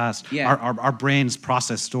cut that past. Yeah. Our brains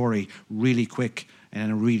process story really quick and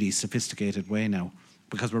in a really sophisticated way now,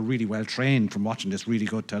 because we're really well trained from watching this really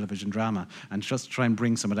good television drama, and just try and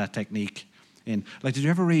bring some of that technique in. Like, did you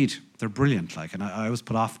ever read? They're brilliant. Like, and I was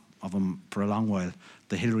put off of them for a long while.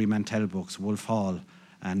 The Hilary Mantel books, Wolf Hall,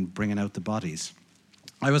 and Bringing Out the Bodies.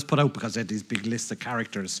 I was put out because they had these big lists of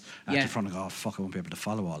characters at the front. I go, oh fuck, I won't be able to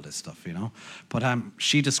follow all this stuff, But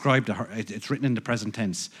she described it's written in the present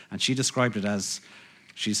tense, and she described it as,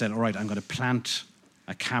 she said, all right, I'm going to plant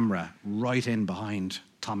a camera right in behind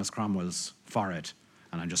Thomas Cromwell's forehead,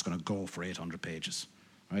 and I'm just going to go for 800 pages.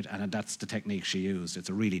 Right, and that's the technique she used. It's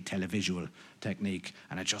a really televisual technique,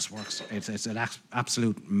 and it just works. It's an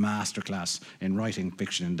absolute masterclass in writing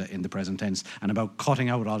fiction in the present tense, and about cutting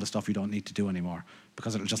out all the stuff you don't need to do anymore,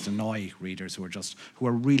 because it'll just annoy readers who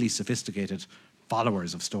are really sophisticated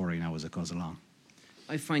followers of story now as it goes along.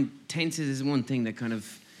 I find tenses is one thing that kind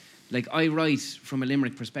of... Like, I write from a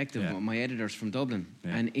Limerick perspective. My editor's from Dublin.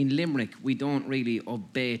 Yeah. And in Limerick, we don't really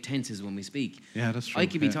obey tenses when we speak. Yeah, that's true. I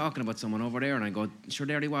could be talking about someone over there, and I go, sure,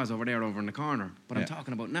 there he was over there, over in the corner. But I'm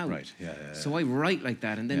talking about now. Right, So I write like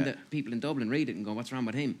that, and then the people in Dublin read it and go, what's wrong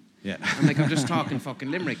with him? Yeah. I'm like, I'm just talking fucking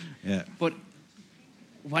Limerick. Yeah. But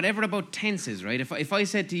whatever about tenses, right? If I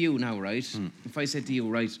said to you now, right? If I said to you,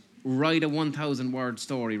 right, write a 1,000-word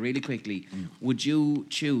story really quickly, would you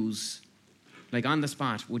choose... Like, on the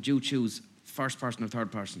spot, would you choose first person or third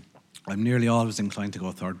person? I'm nearly always inclined to go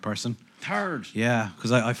third person. Third? Yeah,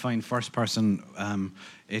 because I find first person,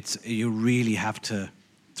 you really have to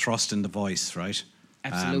trust in the voice, right?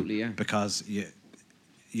 Absolutely, yeah. Because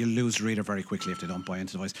you lose the reader very quickly if they don't buy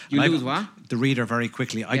into the voice. You lose what? The reader very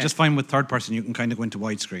quickly. I just find with third person, you can kind of go into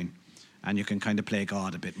widescreen, and you can kind of play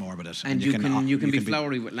God a bit more with it. And you can be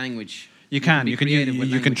flowery with language. You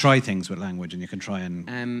can try things with language, and you can try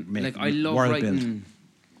and make I love world writing. build.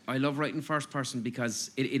 I love writing first person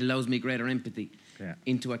because it allows me greater empathy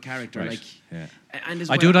into a character. Right. Like, and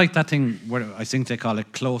I do like that thing where I think they call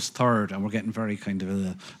it close third, and we're getting very kind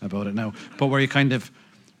of about it now. But where you kind of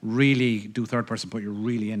really do third person, but you're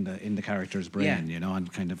really in the character's brain,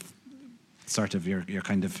 and kind of sort of you're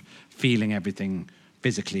kind of feeling everything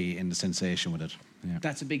physically in the sensation with it. Yeah.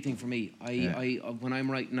 That's a big thing for me. I when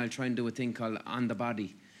I'm writing, I'll try and do a thing called on the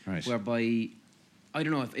body, whereby, I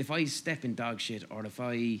don't know, if I step in dog shit or if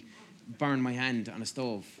I burn my hand on a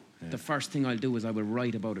stove, the first thing I'll do is I will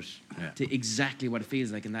write about it to exactly what it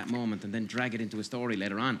feels like in that moment, and then drag it into a story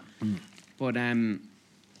later on. But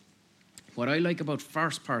what I like about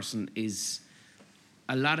first person is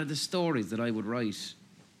a lot of the stories that I would write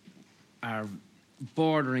are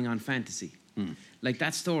bordering on fantasy. Like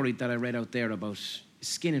that story that I read out there about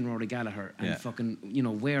skinning Rory Gallagher and fucking,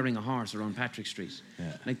 wearing a horse around Patrick Street.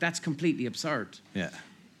 Yeah. Like, that's completely absurd. Yeah.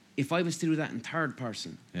 If I was to do that in third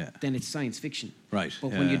person, then it's science fiction. Right.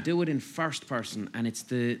 But when you do it in first person and it's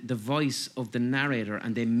the voice of the narrator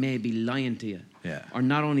and they may be lying to you, or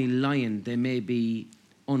not only lying, they may be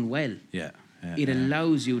unwell. It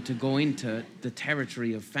allows you to go into the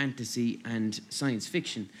territory of fantasy and science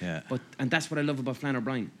fiction. And that's what I love about Flann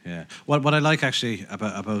O'Brien. Yeah. What I like actually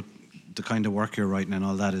about the kind of work you're writing and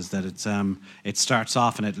all that is that it starts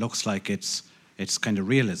off and it looks like it's kind of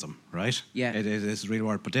realism, right? Yeah. It is real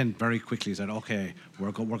world, but then very quickly you said, okay,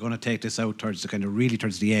 we're going to take this out towards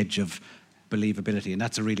the edge of believability, and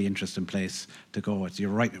that's a really interesting place to go. It's,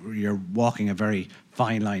 you're walking a very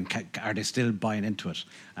fine line. Are they still buying into it?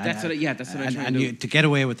 And, That's what I'm trying to do. To get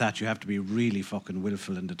away with that, you have to be really fucking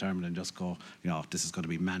willful and determined and just go, this is going to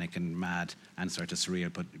be manic and mad and sort of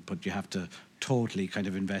surreal, but you have to totally kind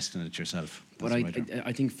of invest in it yourself. But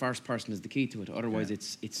I think first person is the key to it. Otherwise,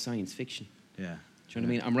 it's science fiction. Yeah. Do you know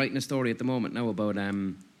what I mean? I'm writing a story at the moment now about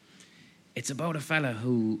it's about a fella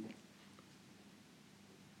who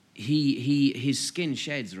his skin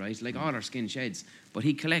sheds, right? Like all our skin sheds, but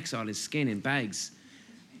he collects all his skin in bags,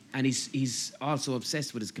 and he's also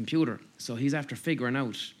obsessed with his computer. So he's after figuring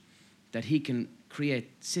out that he can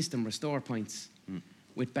create system restore points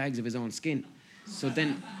with bags of his own skin. So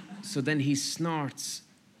then he snorts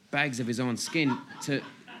bags of his own skin to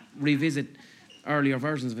revisit earlier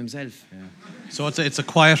versions of himself. Yeah. So it's a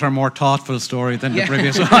quieter, more thoughtful story than the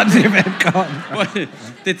previous ones you've been gone. But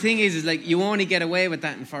the thing is like you only get away with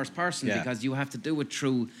that in first person because you have to do it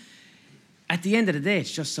through. At the end of the day,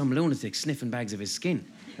 it's just some lunatic sniffing bags of his skin.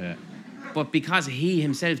 Yeah. But because he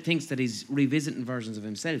himself thinks that he's revisiting versions of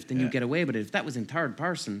himself, then you get away with it. If that was in third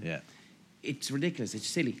person, it's ridiculous. It's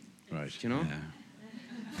silly. Right. You know?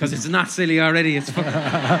 Because it's not silly already. It's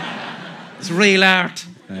it's real art.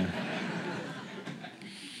 Yeah.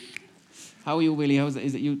 How are you, Willie?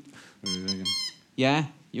 Is it you? Yeah?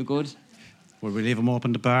 You good? Will we leave them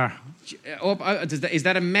open the bar? Is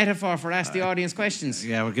that a metaphor for ask the audience questions?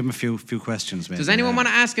 Yeah, we'll give them a few questions, maybe. Does anyone want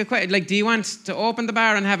to ask a question? Like, do you want to open the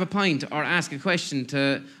bar and have a pint or ask a question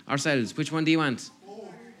to ourselves? Which one do you want?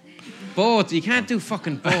 Both. You can't do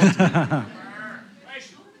fucking both.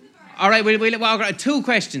 All right, well, 2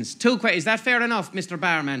 questions. Is that fair enough, Mr.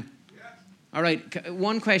 Barman? Yeah. All right,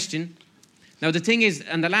 1 question. Now, the thing is,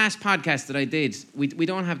 on the last podcast that I did, we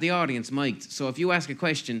don't have the audience mic'd. So if you ask a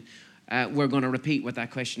question, we're going to repeat what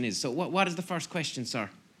that question is. So what is the first question, sir?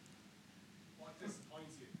 What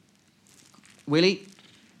disappoints you? Willie?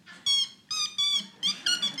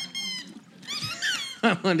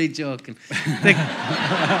 I'm only joking.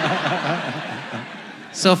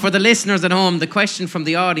 So for the listeners at home, the question from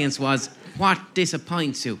the audience was, what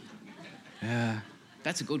disappoints you? Yeah.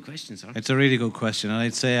 That's a good question, sir. It's a really good question, and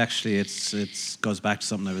I'd say actually it goes back to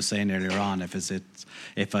something I was saying earlier on.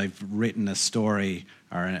 If I've written a story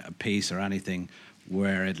or a piece or anything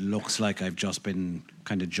where it looks like I've just been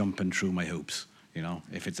kind of jumping through my hoops,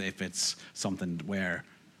 if it's something where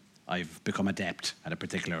I've become adept at a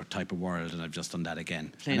particular type of world and I've just done that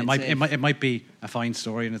again. And it might be a fine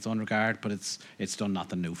story in its own regard, but it's done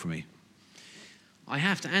nothing new for me. I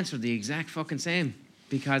have to answer the exact fucking same.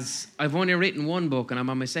 Because I've only written 1 book and I'm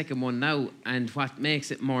on my second one now, and what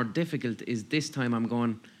makes it more difficult is this time I'm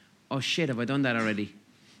going, oh shit, have I done that already?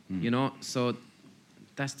 So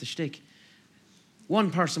that's the shtick.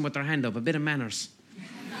 1 person with their hand up, a bit of manners.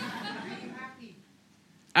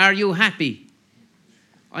 Are you happy?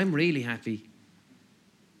 I'm really happy.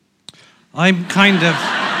 I'm kind of...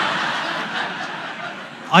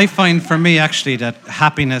 I find for me actually that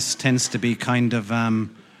happiness tends to be kind of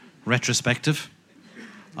retrospective.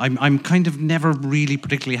 I'm kind of never really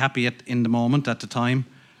particularly happy in the moment at the time,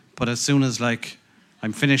 but as soon as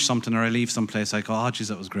I'm finished something or I leave someplace, I go, oh geez,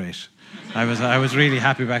 that was great. I was really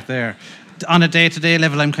happy back there. On a day-to-day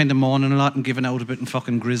level, I'm kind of moaning a lot and giving out a bit and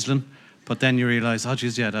fucking grizzling, but then you realise, oh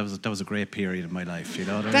geez, yeah, that was a great period of my life.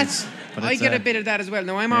 I get a bit of that as well.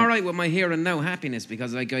 Now I'm all right with my here and now happiness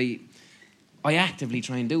because I actively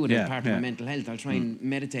try and do it as part of my mental health. I'll try and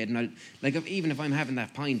meditate, and even if I'm having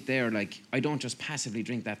that pint there, I don't just passively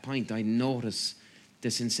drink that pint. I notice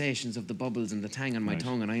the sensations of the bubbles and the tang on my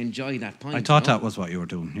tongue, and I enjoy that pint. I thought that was what you were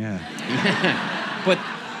doing, yeah. But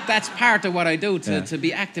that's part of what I do to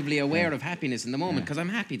be actively aware of happiness in the moment, because I'm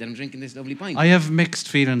happy that I'm drinking this lovely pint. I have mixed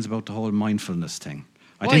feelings about the whole mindfulness thing.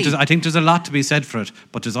 Why? I think there's a lot to be said for it,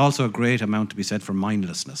 but there's also a great amount to be said for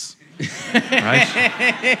mindlessness. Right?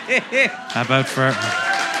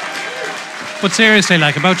 But seriously,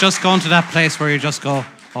 about just going to that place where you just go,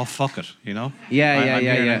 oh, fuck it,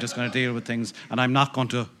 I'm just going to deal with things, and I'm not going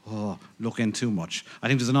to look in too much. I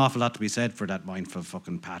think there's an awful lot to be said for that mindful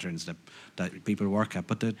fucking patterns that people work at,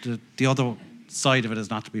 but the other side of it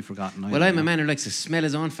is not to be forgotten. Well, I'm a man who likes to smell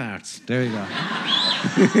his own farts. There you go.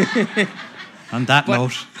 On that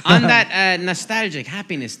note. On that nostalgic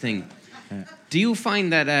happiness thing, do you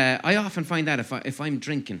find that... I often find that if I'm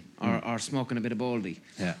drinking or smoking a bit of Baldy,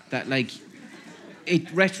 that it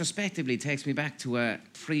retrospectively takes me back to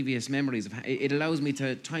previous memories. It allows me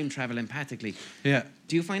to time travel empathically. Yeah.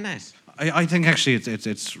 Do you find that? I think actually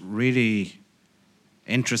it's really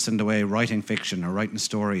interesting the way writing fiction or writing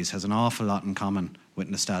stories has an awful lot in common with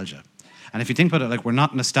nostalgia. And if you think about it, we're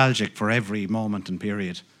not nostalgic for every moment and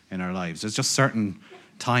period in our lives. There's just certain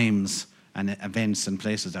times and events and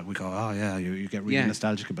places that we go, oh yeah, you get really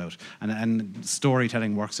nostalgic about. And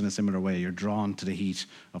storytelling works in a similar way. You're drawn to the heat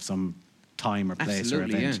of some time or place or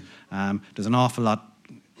event. Yeah. There's an awful lot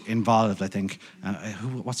involved, I think.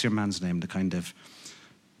 What's your man's name? The kind of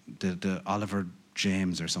the Oliver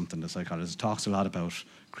James or something, the psychologist, talks a lot about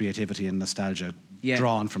creativity and nostalgia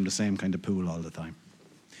drawn from the same kind of pool all the time.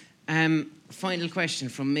 Final question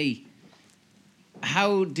from me.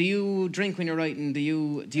 How do you drink when you're writing? Do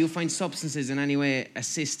you find substances in any way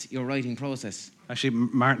assist your writing process? Actually,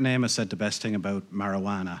 Martin Amis said the best thing about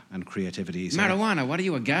marijuana and creativity. Marijuana? What are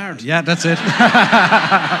you, a guard? Yeah, that's it.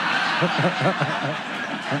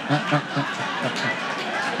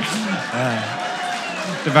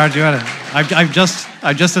 The marijuana.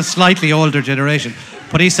 I'm just a slightly older generation,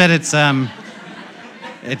 but he said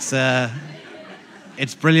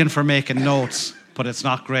it's brilliant for making notes, but it's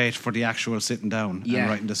not great for the actual sitting down and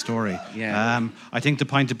writing the story. Yeah. I think the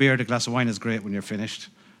pint of beer, the glass of wine is great when you're finished,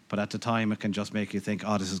 but at the time it can just make you think,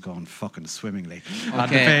 oh, this is going fucking swimmingly on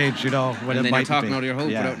the page, when and it then might you're talking be. out of your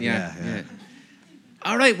hope. Yeah.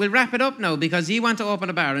 All right, we'll wrap it up now because you want to open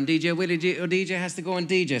a bar and DJ Willie DJ has to go and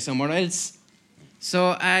DJ somewhere else.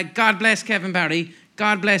 So God bless Kevin Barry,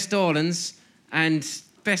 God bless Dolan's, and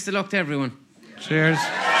best of luck to everyone. Cheers.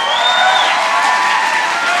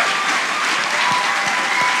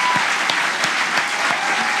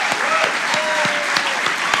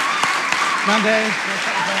 Monday.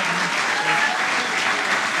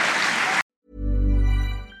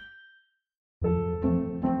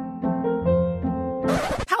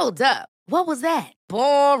 Hold up. What was that?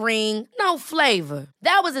 Boring. No flavor.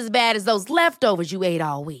 That was as bad as those leftovers you ate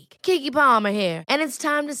all week. Keke Palmer here, and it's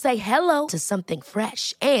time to say hello to something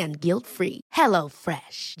fresh and guilt-free. Hello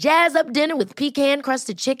Fresh. Jazz up dinner with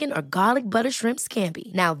pecan-crusted chicken or garlic butter shrimp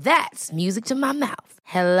scampi. Now that's music to my mouth.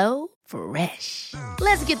 Hello Fresh.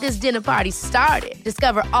 Let's get this dinner party started.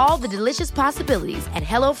 Discover all the delicious possibilities at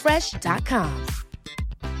HelloFresh.com.